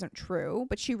because it wasn't true,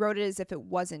 but she wrote it as if it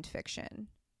wasn't fiction.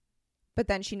 But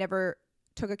then she never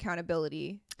took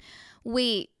accountability.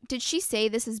 Wait, did she say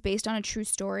this is based on a true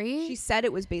story? She said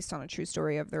it was based on a true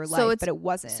story of their life, but it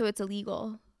wasn't. So it's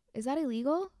illegal. Is that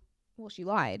illegal? Well, she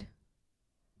lied.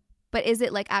 But is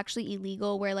it like actually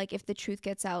illegal where like if the truth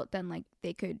gets out, then like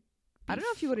they could... I don't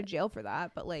know if you go to jail for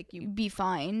that, but like you... Be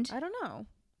fined? I don't know.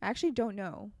 I actually don't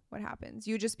know what happens.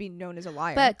 You would just be known as a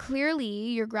liar. But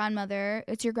clearly your grandmother...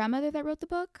 It's your grandmother that wrote the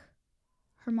book?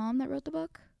 Her mom that wrote the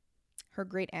book? Her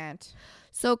great aunt.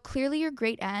 So clearly your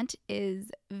great aunt is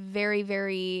very,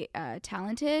 very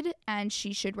talented, and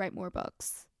she should write more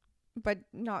books. But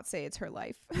not say it's her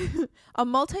life. A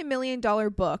multi-million-dollar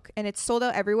book, and it's sold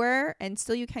out everywhere, and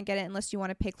still you can't get it unless you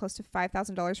want to pay close to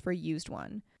 $5,000 for a used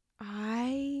one.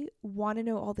 I want to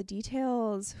know all the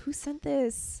details. Who sent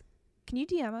this? Can you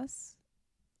DM us?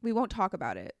 We won't talk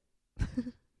about it.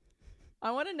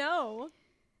 I want to know.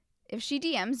 If she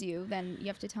DMs you, then you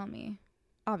have to tell me.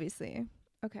 Obviously.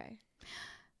 Okay.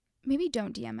 Maybe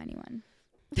don't DM anyone.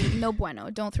 No bueno.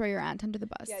 Don't throw your aunt under the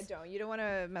bus. Yeah, don't. You don't want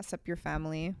to mess up your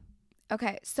family.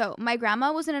 Okay, so my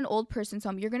grandma was in an old person's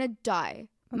home. You're going to die.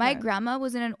 Okay. My grandma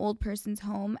was in an old person's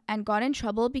home and got in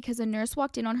trouble because a nurse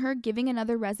walked in on her giving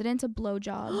another resident a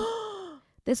blowjob.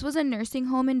 This was a nursing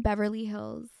home in Beverly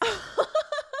Hills.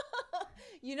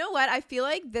 You know what? I feel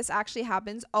like this actually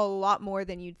happens a lot more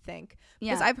than you'd think.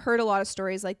 Because Yeah. I've heard a lot of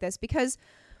stories like this. Because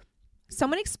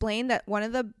someone explained that one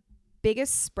of the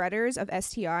biggest spreaders of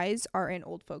STIs are in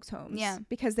old folks' homes. Yeah.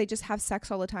 Because they just have sex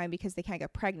all the time because they can't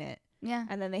get pregnant. Yeah.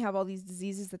 And then they have all these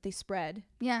diseases that they spread.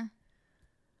 Yeah.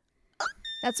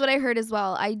 That's what I heard as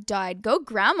well. I died. Go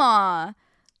grandma.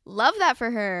 Love that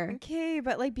for her. Okay,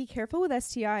 but like be careful with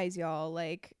STIs, y'all.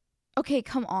 Like, Okay,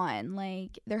 come on.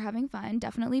 Like, they're having fun.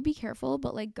 Definitely be careful,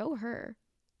 but like, go her.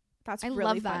 that's I really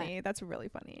love that. funny. That's really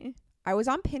funny. I was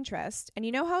on Pinterest, and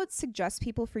you know how it suggests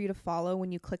people for you to follow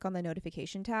when you click on the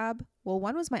notification tab? Well,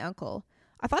 one was my uncle.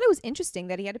 I thought it was interesting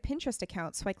that he had a Pinterest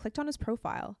account, so I clicked on his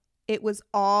profile. It was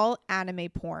all anime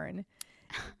porn.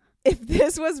 If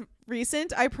this was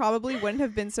recent, I probably wouldn't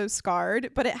have been so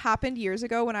scarred, but it happened years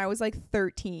ago when I was like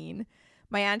 13.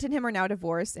 My aunt and him are now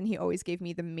divorced, and he always gave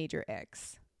me the major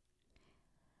icks.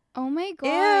 Oh my God.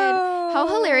 Ew. How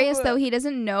hilarious, though. He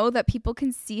doesn't know that people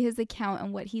can see his account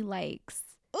and what he likes.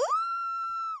 Ooh.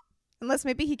 Unless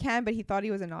maybe he can, but he thought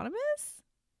he was anonymous?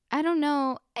 I don't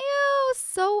know. Ew,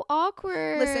 so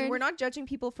awkward. Listen, we're not judging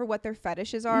people for what their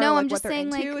fetishes are. No, like I'm just what they're saying,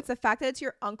 into. like- It's the fact that it's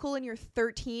your uncle and you're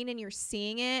 13 and you're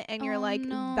seeing it and you're Oh, like,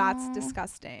 no. that's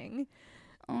disgusting.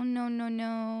 Oh, no, no,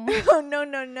 no. Oh, no,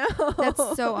 no, no.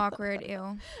 That's so awkward.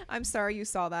 Ew. I'm sorry you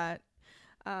saw that.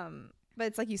 But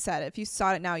it's like you said, if you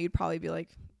saw it now, you'd probably be like,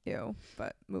 ew,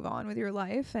 but move on with your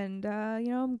life. And,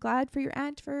 I'm glad for your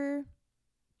aunt for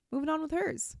moving on with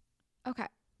hers. Okay.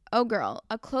 Oh, girl.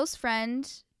 A close family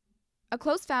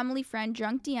friend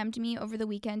drunk DM'd me over the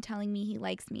weekend telling me he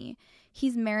likes me.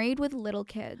 He's married with little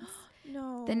kids.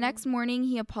 No. The next morning,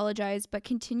 he apologized, but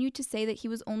continued to say that he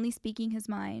was only speaking his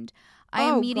mind. I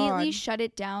Oh, immediately God. shut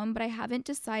it down, but I haven't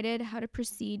decided how to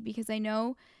proceed because I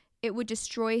know it would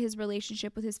destroy his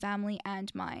relationship with his family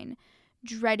and mine.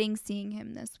 Dreading seeing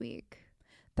him this week.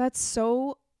 That's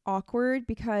so awkward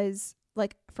because,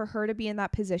 like, for her to be in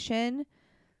that position,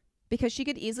 because she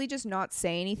could easily just not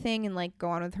say anything and, like, go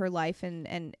on with her life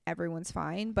and everyone's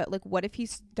fine. But, like, what if he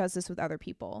does this with other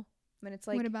people? I mean, it's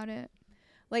like, What about it?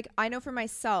 like, I know for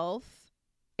myself,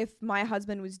 if my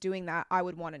husband was doing that, I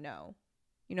would want to know,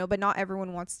 but not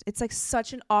everyone wants. It's like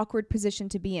such an awkward position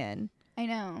to be in. I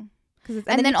know. And And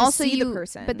then you have to also see you, the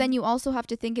person. but then you also have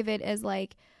to think of it as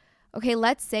like, okay,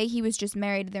 let's say he was just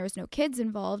married and there was no kids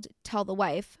involved. Tell the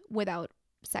wife without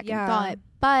second Yeah. thought.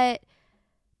 But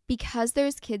because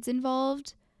there's kids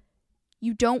involved,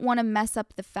 you don't want to mess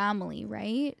up the family,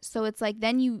 right? So it's like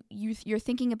then you're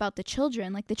thinking about the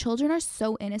children. Like the children are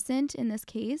so innocent in this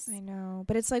case. I know,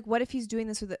 but it's like, what if he's doing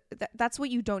this with that's what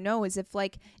you don't know is if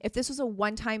this was a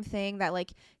one-time thing that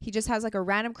like he just has like a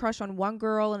random crush on one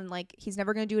girl and like he's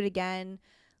never gonna do it again,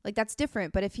 like that's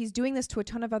different. But if he's doing this to a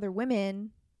ton of other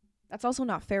women, that's also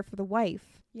not fair for the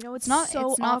wife. It's not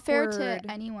It's not fair awkward.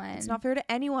 to anyone. It's not fair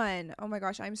to anyone. Oh my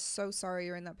gosh, I'm so sorry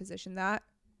you're in that position. That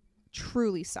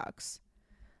truly sucks.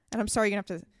 And I'm sorry you're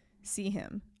gonna have to see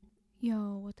him.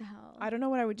 Yo, what the hell? I don't know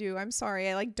what I would do. I'm sorry.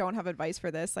 I don't have advice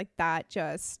for this. Like that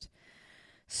just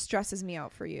stresses me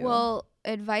out for you. Well,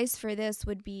 advice for this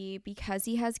would be because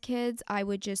he has kids, I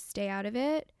would just stay out of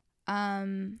it.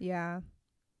 Yeah.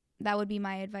 That would be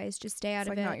my advice. Just stay out It's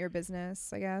of like it. not your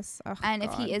business, I guess. Oh, And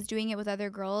if God. he is doing it with other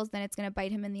girls, then it's gonna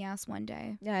bite him in the ass one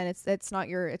day. Yeah, and it's not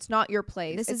your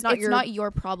place. It's not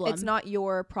your problem. It's not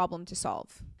your problem to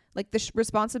solve. Like the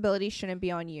responsibility shouldn't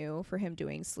be on you for him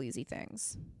doing sleazy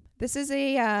things. This is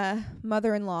a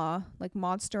mother-in-law, like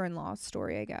monster-in-law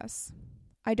story, I guess.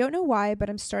 I don't know why, but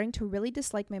I'm starting to really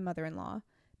dislike my mother-in-law.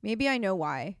 Maybe I know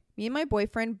why. Me and my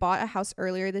boyfriend bought a house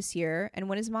earlier this year, and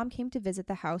when his mom came to visit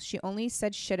the house, she only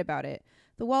said shit about it.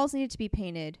 The walls needed to be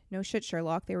painted. No shit,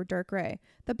 Sherlock. They were dark gray.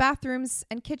 The bathrooms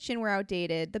and kitchen were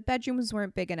outdated. The bedrooms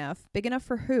weren't big enough. Big enough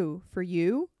for who? For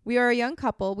you? We are a young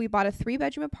couple. We bought a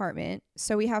 3-bedroom apartment,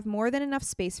 so we have more than enough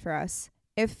space for us.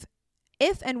 If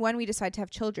and when we decide to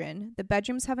have children, the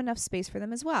bedrooms have enough space for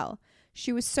them as well.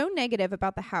 She was so negative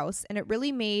about the house, and it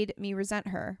really made me resent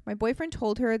her. My boyfriend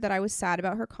told her that I was sad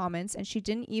about her comments, and she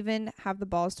didn't even have the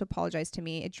balls to apologize to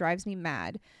me. It drives me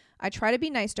mad. I try to be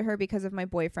nice to her because of my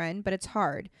boyfriend, but it's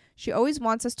hard. She always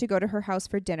wants us to go to her house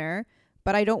for dinner,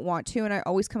 but I don't want to, and I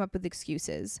always come up with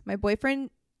excuses. My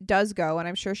boyfriend does go, and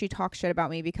I'm sure she talks shit about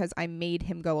me because I made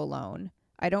him go alone.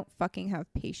 I don't fucking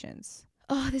have patience.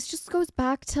 Oh, this just goes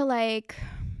back to like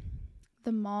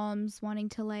the moms wanting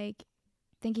to like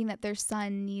thinking that their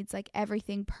son needs like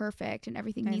everything perfect and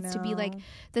everything needs to be like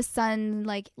the son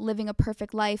like living a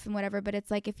perfect life and whatever. But it's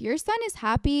like, if your son is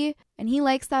happy and he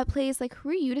likes that place, like who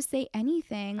are you to say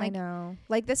anything? Like, I know.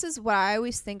 Like, this is what I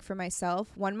always think for myself.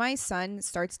 When my son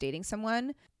starts dating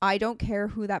someone, I don't care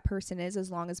who that person is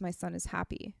as long as my son is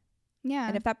happy. yeah.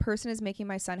 And if that person is making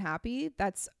my son happy,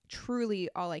 that's truly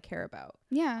all I care about.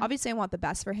 Yeah. Obviously, I want the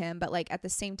best for him, but like at the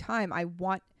same time, I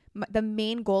want the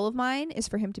main goal of mine is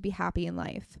for him to be happy in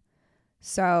life.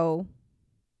 So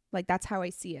like, that's how I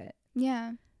see it.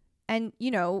 Yeah. And,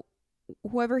 you know,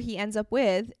 whoever he ends up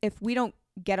with, if we don't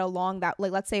get along, that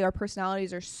like, let's say our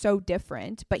personalities are so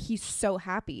different, but he's so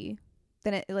happy,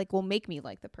 then it like will make me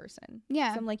like the person.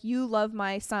 Yeah. So I'm like, you love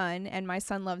my son and my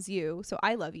son loves you, so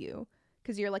I love you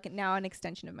because you're like now an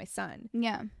extension of my son.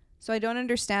 Yeah. So I don't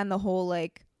understand the whole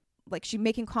like she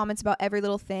making comments about every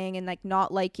little thing and like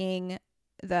not liking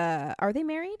are they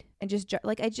married, and just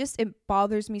like it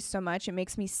bothers me so much. It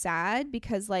makes me sad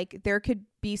because like there could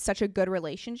be such a good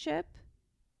relationship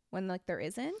when like there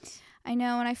isn't. I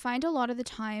know. And I find a lot of the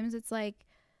times it's like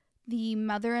the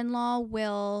mother-in-law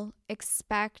will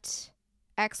expect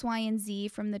X, Y, and Z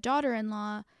from the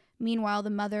daughter-in-law. Meanwhile, the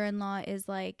mother-in-law is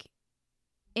like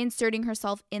inserting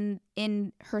herself in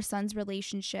her son's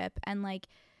relationship and like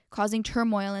causing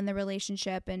turmoil in the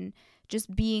relationship and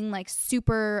just being like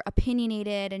super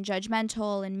opinionated and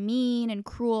judgmental and mean and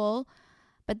cruel.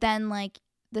 But then like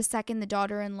the second the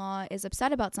daughter-in-law is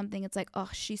upset about something, it's like, oh,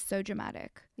 she's so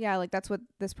dramatic. Yeah, like that's what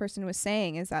this person was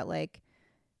saying, is that like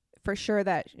for sure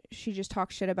that she just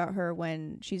talks shit about her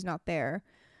when she's not there.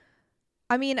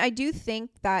 I mean, I do think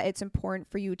that it's important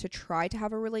for you to try to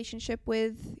have a relationship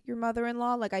with your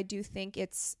mother-in-law. Like, I do think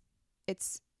it's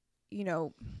you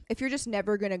know, if you're just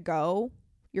never gonna go,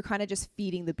 you're kind of just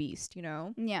feeding the beast, you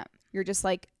know? Yeah. You're just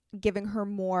like giving her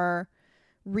more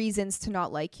reasons to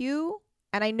not like you.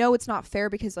 And I know it's not fair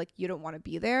because like you don't want to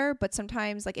be there, but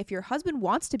sometimes like if your husband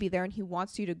wants to be there and he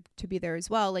wants you to be there as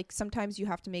well, like sometimes you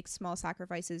have to make small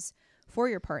sacrifices for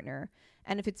your partner.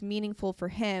 And if it's meaningful for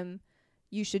him,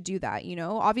 you should do that, you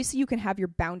know? Obviously you can have your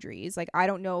boundaries. Like, I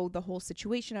don't know the whole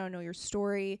situation. I don't know your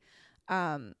story.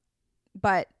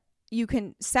 But you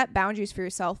can set boundaries for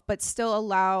yourself, but still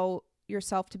allow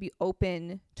yourself to be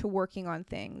open to working on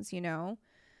things, you know?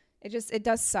 It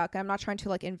does suck. I'm not trying to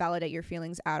like invalidate your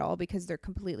feelings at all because they're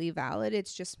completely valid.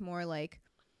 It's just more like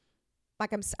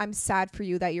I'm sad for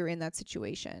you that you're in that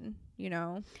situation, you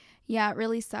know? Yeah, it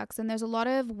really sucks. And there's a lot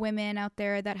of women out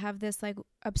there that have this like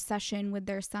obsession with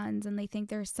their sons, and they think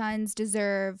their sons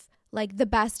deserve like the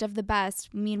best of the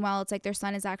best. Meanwhile, it's like their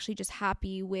son is actually just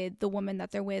happy with the woman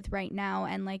that they're with right now.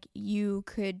 And like, you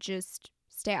could just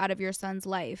stay out of your son's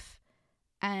life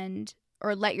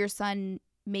or let your son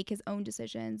make his own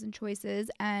decisions and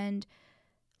choices and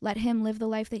let him live the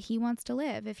life that he wants to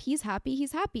live. If he's happy,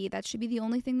 he's happy. That should be the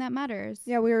only thing that matters.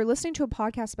 Yeah, we were listening to a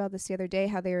podcast about this the other day,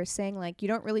 how they were saying like you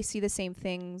don't really see the same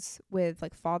things with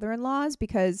like father-in-laws,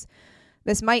 because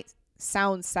this might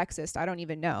sound sexist, I don't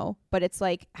even know, but it's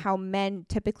like how men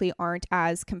typically aren't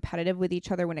as competitive with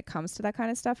each other when it comes to that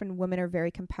kind of stuff, and women are very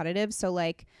competitive. So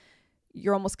like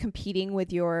you're almost competing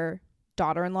with your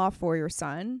daughter-in-law for your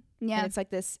son. Yeah. And it's like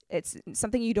this, it's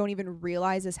something you don't even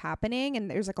realize is happening,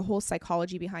 and there's like a whole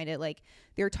psychology behind it. Like,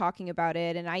 they're talking about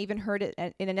it, and I even heard it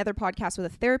in another podcast with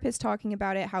a therapist talking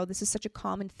about it, how this is such a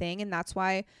common thing, and that's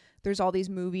why there's all these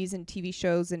movies and TV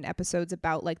shows and episodes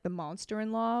about like the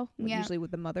monster-in-law, usually with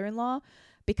the mother-in-law,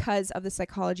 because of the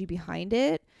psychology behind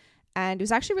it. And it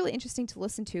was actually really interesting to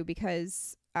listen to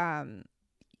because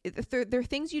there are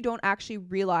things you don't actually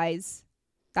realize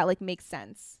that like make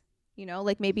sense. You know,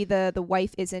 like maybe the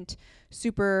wife isn't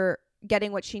super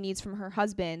getting what she needs from her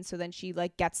husband, so then she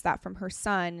like gets that from her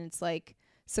son, and it's like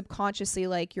subconsciously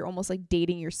like you're almost like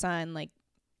dating your son. Like,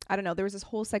 I don't know, there was this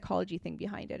whole psychology thing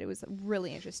behind it. It was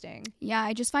really interesting. Yeah,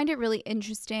 I just find it really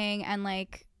interesting, and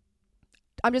like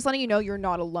I'm just letting you know you're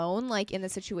not alone like in the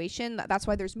situation. That's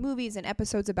why there's movies and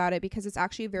episodes about it, because it's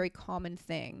actually a very common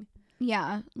thing.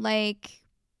 Yeah, like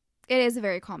it is a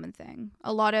very common thing.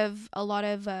 A lot of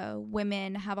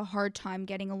women have a hard time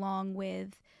getting along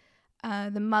with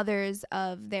the mothers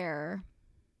of their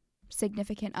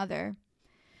significant other.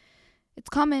 It's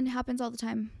common, happens all the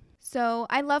time. So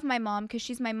I love my mom because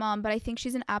she's my mom, but I think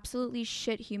she's an absolutely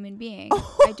shit human being.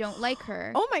 I don't like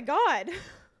her. Oh my God.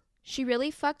 She really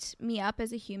fucked me up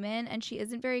as a human, and she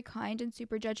isn't very kind and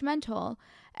super judgmental.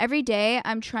 Every day,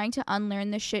 I'm trying to unlearn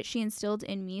the shit she instilled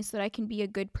in me so that I can be a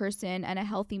good person and a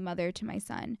healthy mother to my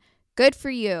son. Good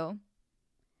for you.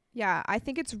 Yeah, I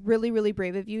think it's really, really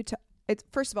brave of you to.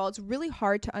 First of all, it's really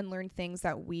hard to unlearn things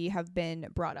that we have been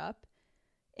brought up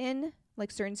in,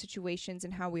 like certain situations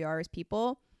and how we are as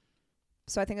people.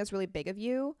 So I think that's really big of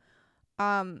you.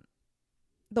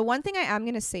 The one thing I am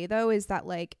going to say, though, is that,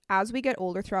 like, as we get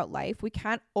older throughout life, we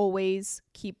can't always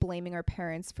keep blaming our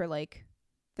parents for, like,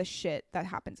 the shit that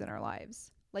happens in our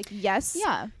lives. Like, yes,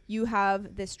 Yeah. you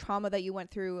have this trauma that you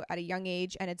went through at a young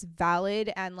age, and it's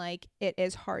valid, and, like, it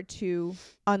is hard to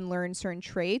unlearn certain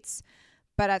traits.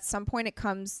 But at some point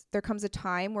there comes a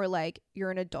time where, like,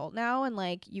 you're an adult now, and,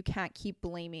 like, you can't keep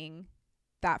blaming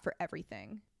that for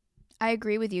everything. I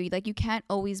agree with you. Like, you can't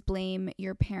always blame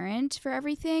your parent for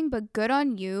everything, but good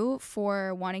on you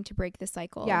for wanting to break the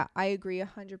cycle. Yeah, I agree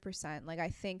 100%. Like, I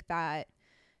think that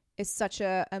is such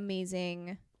a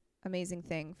amazing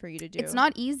thing for you to do. It's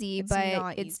not easy, It's but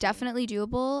not it's easy. definitely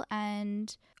doable.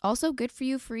 And also good for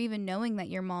you for even knowing that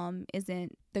your mom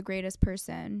isn't the greatest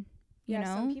person. You know?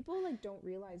 Some people, like, don't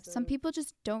realize Some people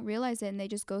just don't realize it, and they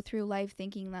just go through life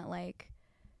thinking that, like,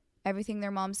 everything their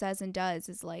mom says and does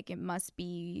is, like, they must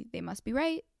be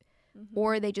right. Mm-hmm.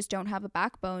 Or they just don't have a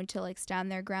backbone to, like,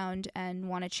 stand their ground and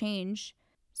want to change.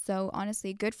 So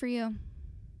honestly, good for you.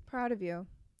 Proud of you.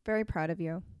 Very proud of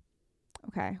you.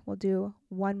 Okay, we'll do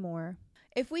one more.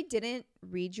 If we didn't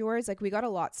read yours, like, we got a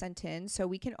lot sent in, so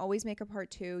we can always make a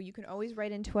part 2. You can always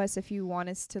write into us if you want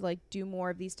us to, like, do more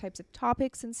of these types of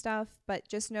topics and stuff, but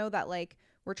just know that, like,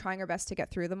 we're trying our best to get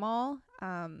through them all.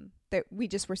 That we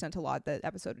just were sent a lot. The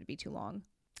episode would be too long.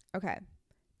 Okay.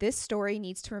 This story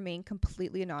needs to remain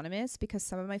completely anonymous because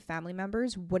some of my family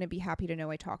members wouldn't be happy to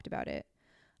know I talked about it.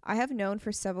 I have known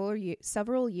for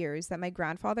several years that my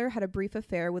grandfather had a brief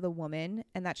affair with a woman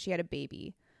and that she had a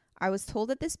baby. I was told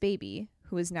that this baby,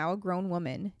 who is now a grown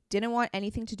woman, didn't want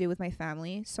anything to do with my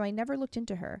family, so I never looked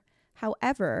into her.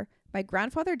 However, my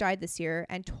grandfather died this year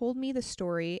and told me the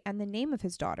story and the name of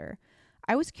his daughter.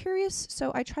 I was curious,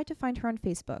 so I tried to find her on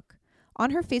Facebook.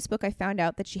 On her Facebook, I found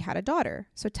out that she had a daughter,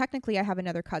 so technically I have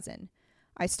another cousin.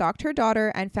 I stalked her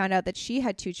daughter and found out that she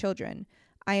had 2 children.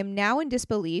 I am now in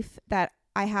disbelief that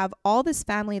I have all this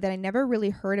family that I never really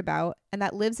heard about and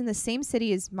that lives in the same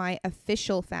city as my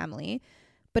official family,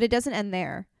 but it doesn't end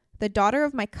there. The daughter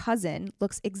of my cousin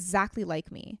looks exactly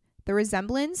like me. The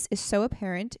resemblance is so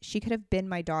apparent she could have been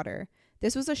my daughter.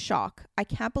 This was a shock. I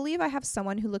can't believe I have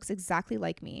someone who looks exactly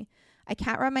like me. I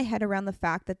can't wrap my head around the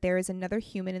fact that there is another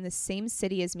human in the same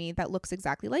city as me that looks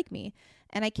exactly like me,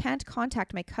 and I can't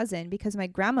contact my cousin because my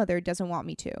grandmother doesn't want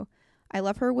me to. I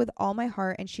love her with all my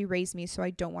heart, and she raised me, so I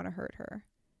don't want to hurt her.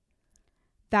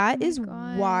 That is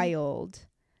wild.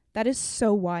 That is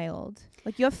so wild.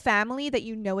 Like, you have family that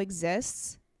you know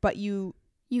exists, but you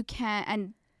can't.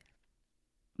 And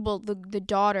well, the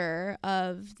daughter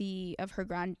of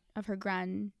her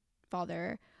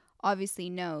grandfather obviously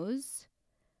knows,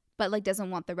 but, like, doesn't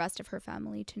want the rest of her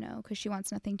family to know because she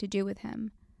wants nothing to do with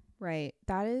him. Right.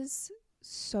 That is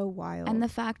so wild. And the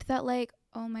fact that, like,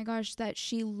 oh my gosh, that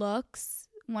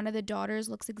one of the daughters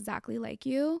looks exactly like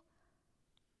you.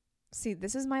 See,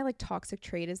 this is my, like, toxic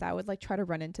trait, is that I would, like, try to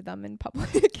run into them in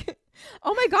public.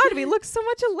 Oh my God, we look so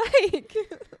much alike.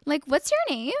 Like, what's your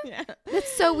name? Yeah.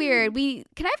 That's so weird.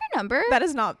 Can I have your number? That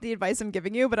is not the advice I'm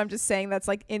giving you, but I'm just saying that's,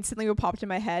 like, instantly what popped in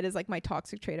my head is, like, my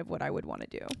toxic trait of what I would want to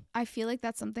do. I feel like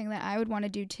that's something that I would want to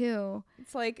do too.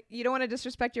 It's like, you don't want to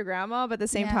disrespect your grandma, but at the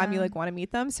same time you, like, want to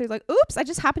meet them. So you're like, oops, I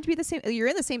just happen to be you're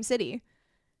in the same city.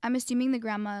 I'm assuming the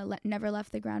grandma never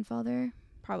left the grandfather.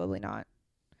 Probably not.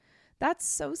 That's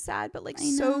so sad, but, like,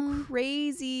 so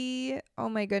crazy. Oh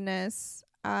my goodness.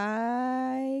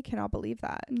 I cannot believe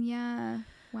that. Yeah.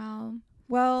 Wow.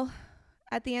 Well,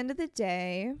 at the end of the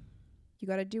day, you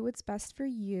got to do what's best for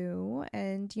you.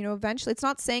 And, you know, eventually, it's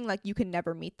not saying, like, you can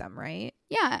never meet them, right?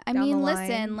 Yeah. I mean,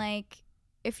 listen, like,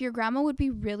 if your grandma would be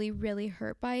really, really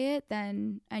hurt by it,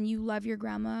 and you love your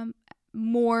grandma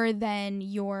more than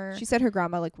She said her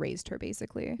grandma, like, raised her,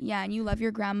 basically. Yeah, and you love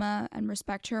your grandma and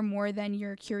respect her more than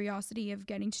your curiosity of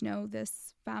getting to know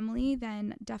this family,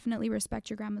 then definitely respect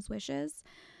your grandma's wishes.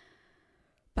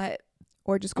 But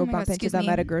or just go bump into them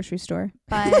at a grocery store.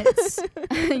 But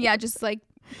yeah, just, like,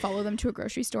 follow them to a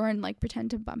grocery store and, like,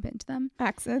 pretend to bump into them.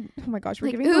 Accent. Oh my gosh, we're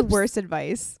like, giving the worst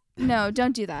advice. No,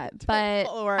 don't do that. But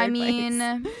I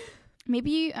mean,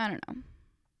 maybe I don't know.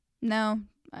 No.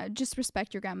 Just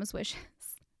respect your grandma's wishes.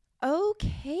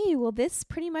 Okay, well, this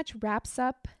pretty much wraps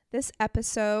up this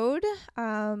episode.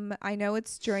 I know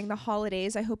it's during the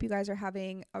holidays. I hope you guys are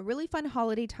having a really fun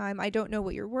holiday time. I don't know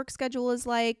what your work schedule is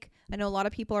like. I know a lot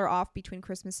of people are off between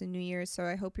Christmas and New Year's, so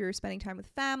I hope you're spending time with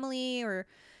family or,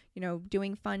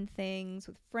 doing fun things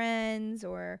with friends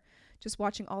or just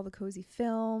watching all the cozy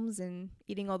films and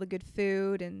eating all the good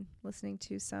food and listening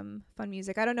to some fun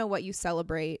music. I don't know what you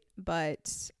celebrate,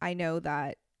 but I know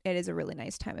that it is a really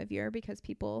nice time of year because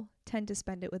people tend to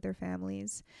spend it with their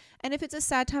families. And if it's a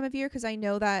sad time of year, because I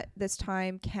know that this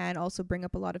time can also bring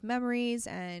up a lot of memories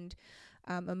and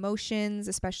emotions,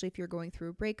 especially if you're going through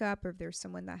a breakup or if there's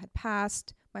someone that had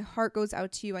passed, my heart goes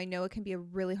out to you. I know it can be a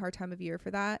really hard time of year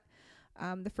for that.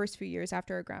 The first few years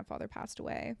after our grandfather passed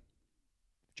away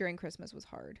during Christmas was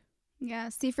hard. Yeah.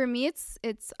 See, for me,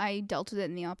 it's I dealt with it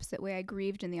in the opposite way. I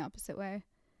grieved in the opposite way.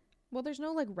 Well, there's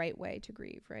no right way to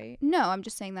grieve, right? No, I'm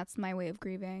just saying that's my way of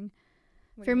grieving.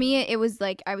 For me, it was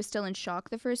I was still in shock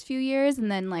the first few years,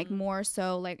 and then more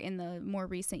so in the more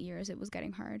recent years, it was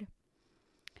getting hard.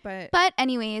 But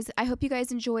anyways, I hope you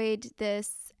guys enjoyed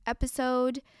this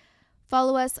episode.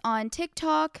 Follow us on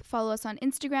TikTok. Follow us on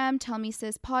Instagram. Tell Me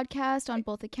Sis Podcast on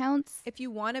both accounts. If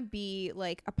you want to be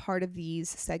a part of these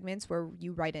segments where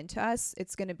you write into us,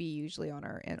 it's going to be usually on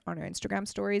our Instagram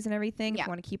stories and everything. Yeah. If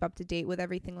you want to keep up to date with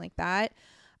everything like that.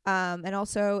 And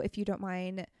also, if you don't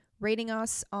mind rating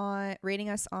us on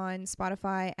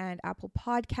Spotify and Apple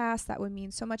Podcasts, that would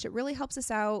mean so much. It really helps us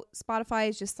out. Spotify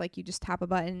is just you just tap a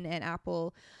button, and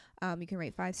Apple, you can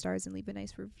rate 5 stars and leave a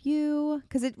nice review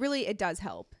because it does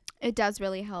help. It does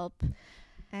really help.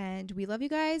 And we love you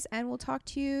guys, and we'll talk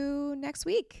to you next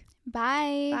week.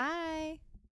 Bye. Bye.